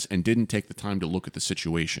Hernandez and didn't take the time to look at the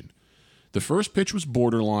situation. The first pitch was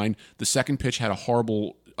borderline. The second pitch had a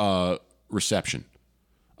horrible reception.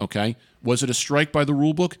 Okay? Was it a strike by the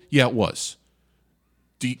rule book? Yeah, it was.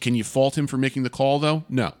 Can you fault him for making the call, though?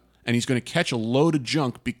 No. And he's going to catch a load of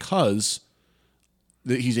junk because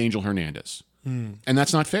he's Angel Hernandez. And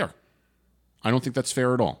that's not fair. I don't think that's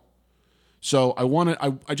fair at all. So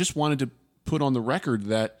I just wanted to put on the record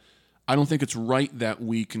that I don't think it's right that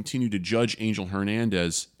we continue to judge Angel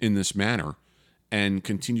Hernandez in this manner and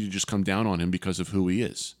continue to just come down on him because of who he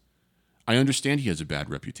is. I understand he has a bad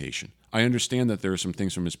reputation. I understand that there are some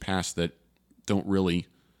things from his past that don't really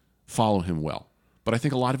follow him well. But I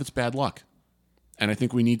think a lot of it's bad luck. And I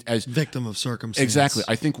think we need, as victim of circumstance. Exactly.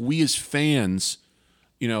 I think we as fans,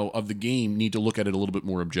 of the game need to look at it a little bit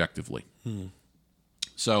more objectively.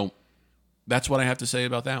 So that's what I have to say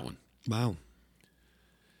about that one. Wow.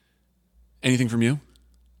 Anything from you?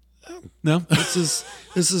 No. This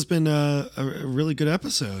has been a really good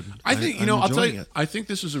episode. I think I'll tell you. I think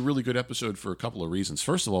this is a really good episode for a couple of reasons.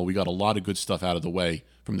 First of all, we got a lot of good stuff out of the way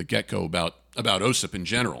from the get-go about OSIP in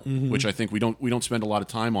general, which I think we don't spend a lot of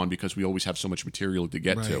time on because we always have so much material to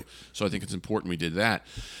get to. So I think it's important we did that.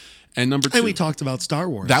 And number 2, and we talked about Star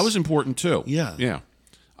Wars. That was important too. Yeah.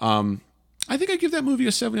 I think I give that movie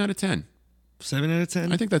a 7 out of 10. 7 out of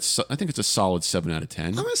 10. I think it's a solid 7 out of 10.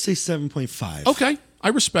 I'm gonna say 7.5. Okay, I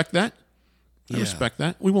respect that. I respect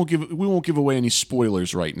that. We won't give away any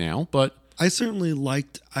spoilers right now, but I certainly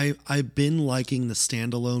liked. I've been liking the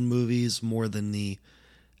standalone movies more than the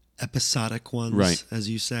episodic ones, right, as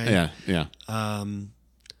you say. Yeah. I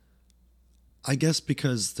guess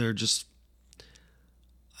because they're just,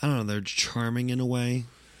 I don't know, they're charming in a way.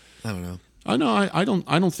 I don't know. I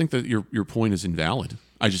don't think that your point is invalid.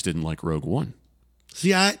 I just didn't like Rogue One.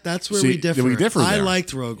 See, that's where we differ. We differ there. I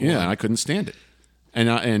liked Rogue One. Yeah, I couldn't stand it. And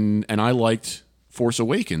I liked Force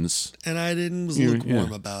Awakens. And I was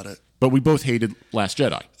lukewarm about it. But we both hated Last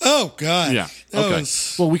Jedi. Oh, God. Yeah. Okay.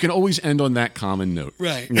 Well, we can always end on that common note.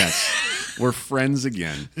 Right. Yes. We're friends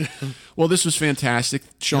again. Well, this was fantastic.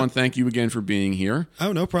 Sean, thank you again for being here.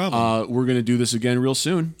 Oh, no problem. We're going to do this again real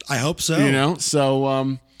soon. I hope so. So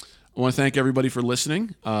I want to thank everybody for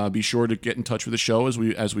listening. Be sure to get in touch with the show, as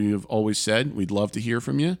we have always said. We'd love to hear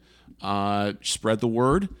from you. Spread the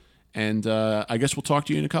word. And I guess we'll talk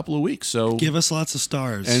to you in a couple of weeks. So give us lots of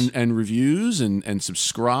stars and reviews and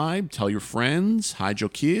subscribe. Tell your friends. Hide your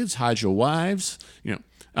kids. Hide your wives.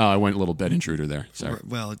 I went a little bed intruder there. Sorry.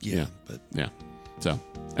 Well, yeah. But yeah. So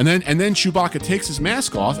and then Chewbacca takes his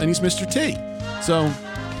mask off and he's Mr. T. So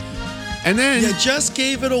and then you just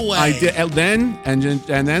gave it away. I did. And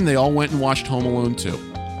then they all went and watched Home Alone 2.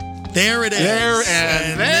 There it is. There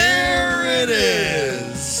it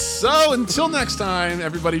is. So until next time,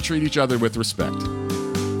 everybody treat each other with respect.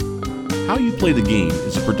 How You Play the Game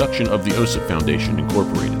is a production of the OSIP Foundation,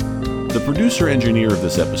 Incorporated. The producer-engineer of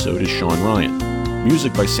this episode is Sean Ryan.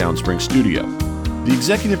 Music by Soundspring Studio. The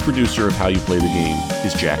executive producer of How You Play the Game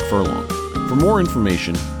is Jack Furlong. For more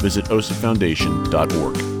information, visit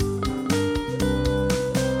osipfoundation.org.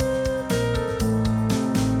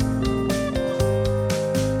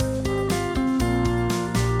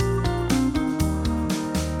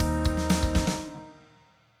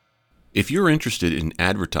 If you're interested in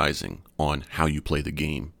advertising on How You Play the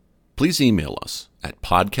Game, please email us at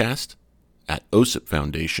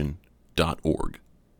podcast@osipfoundation.org.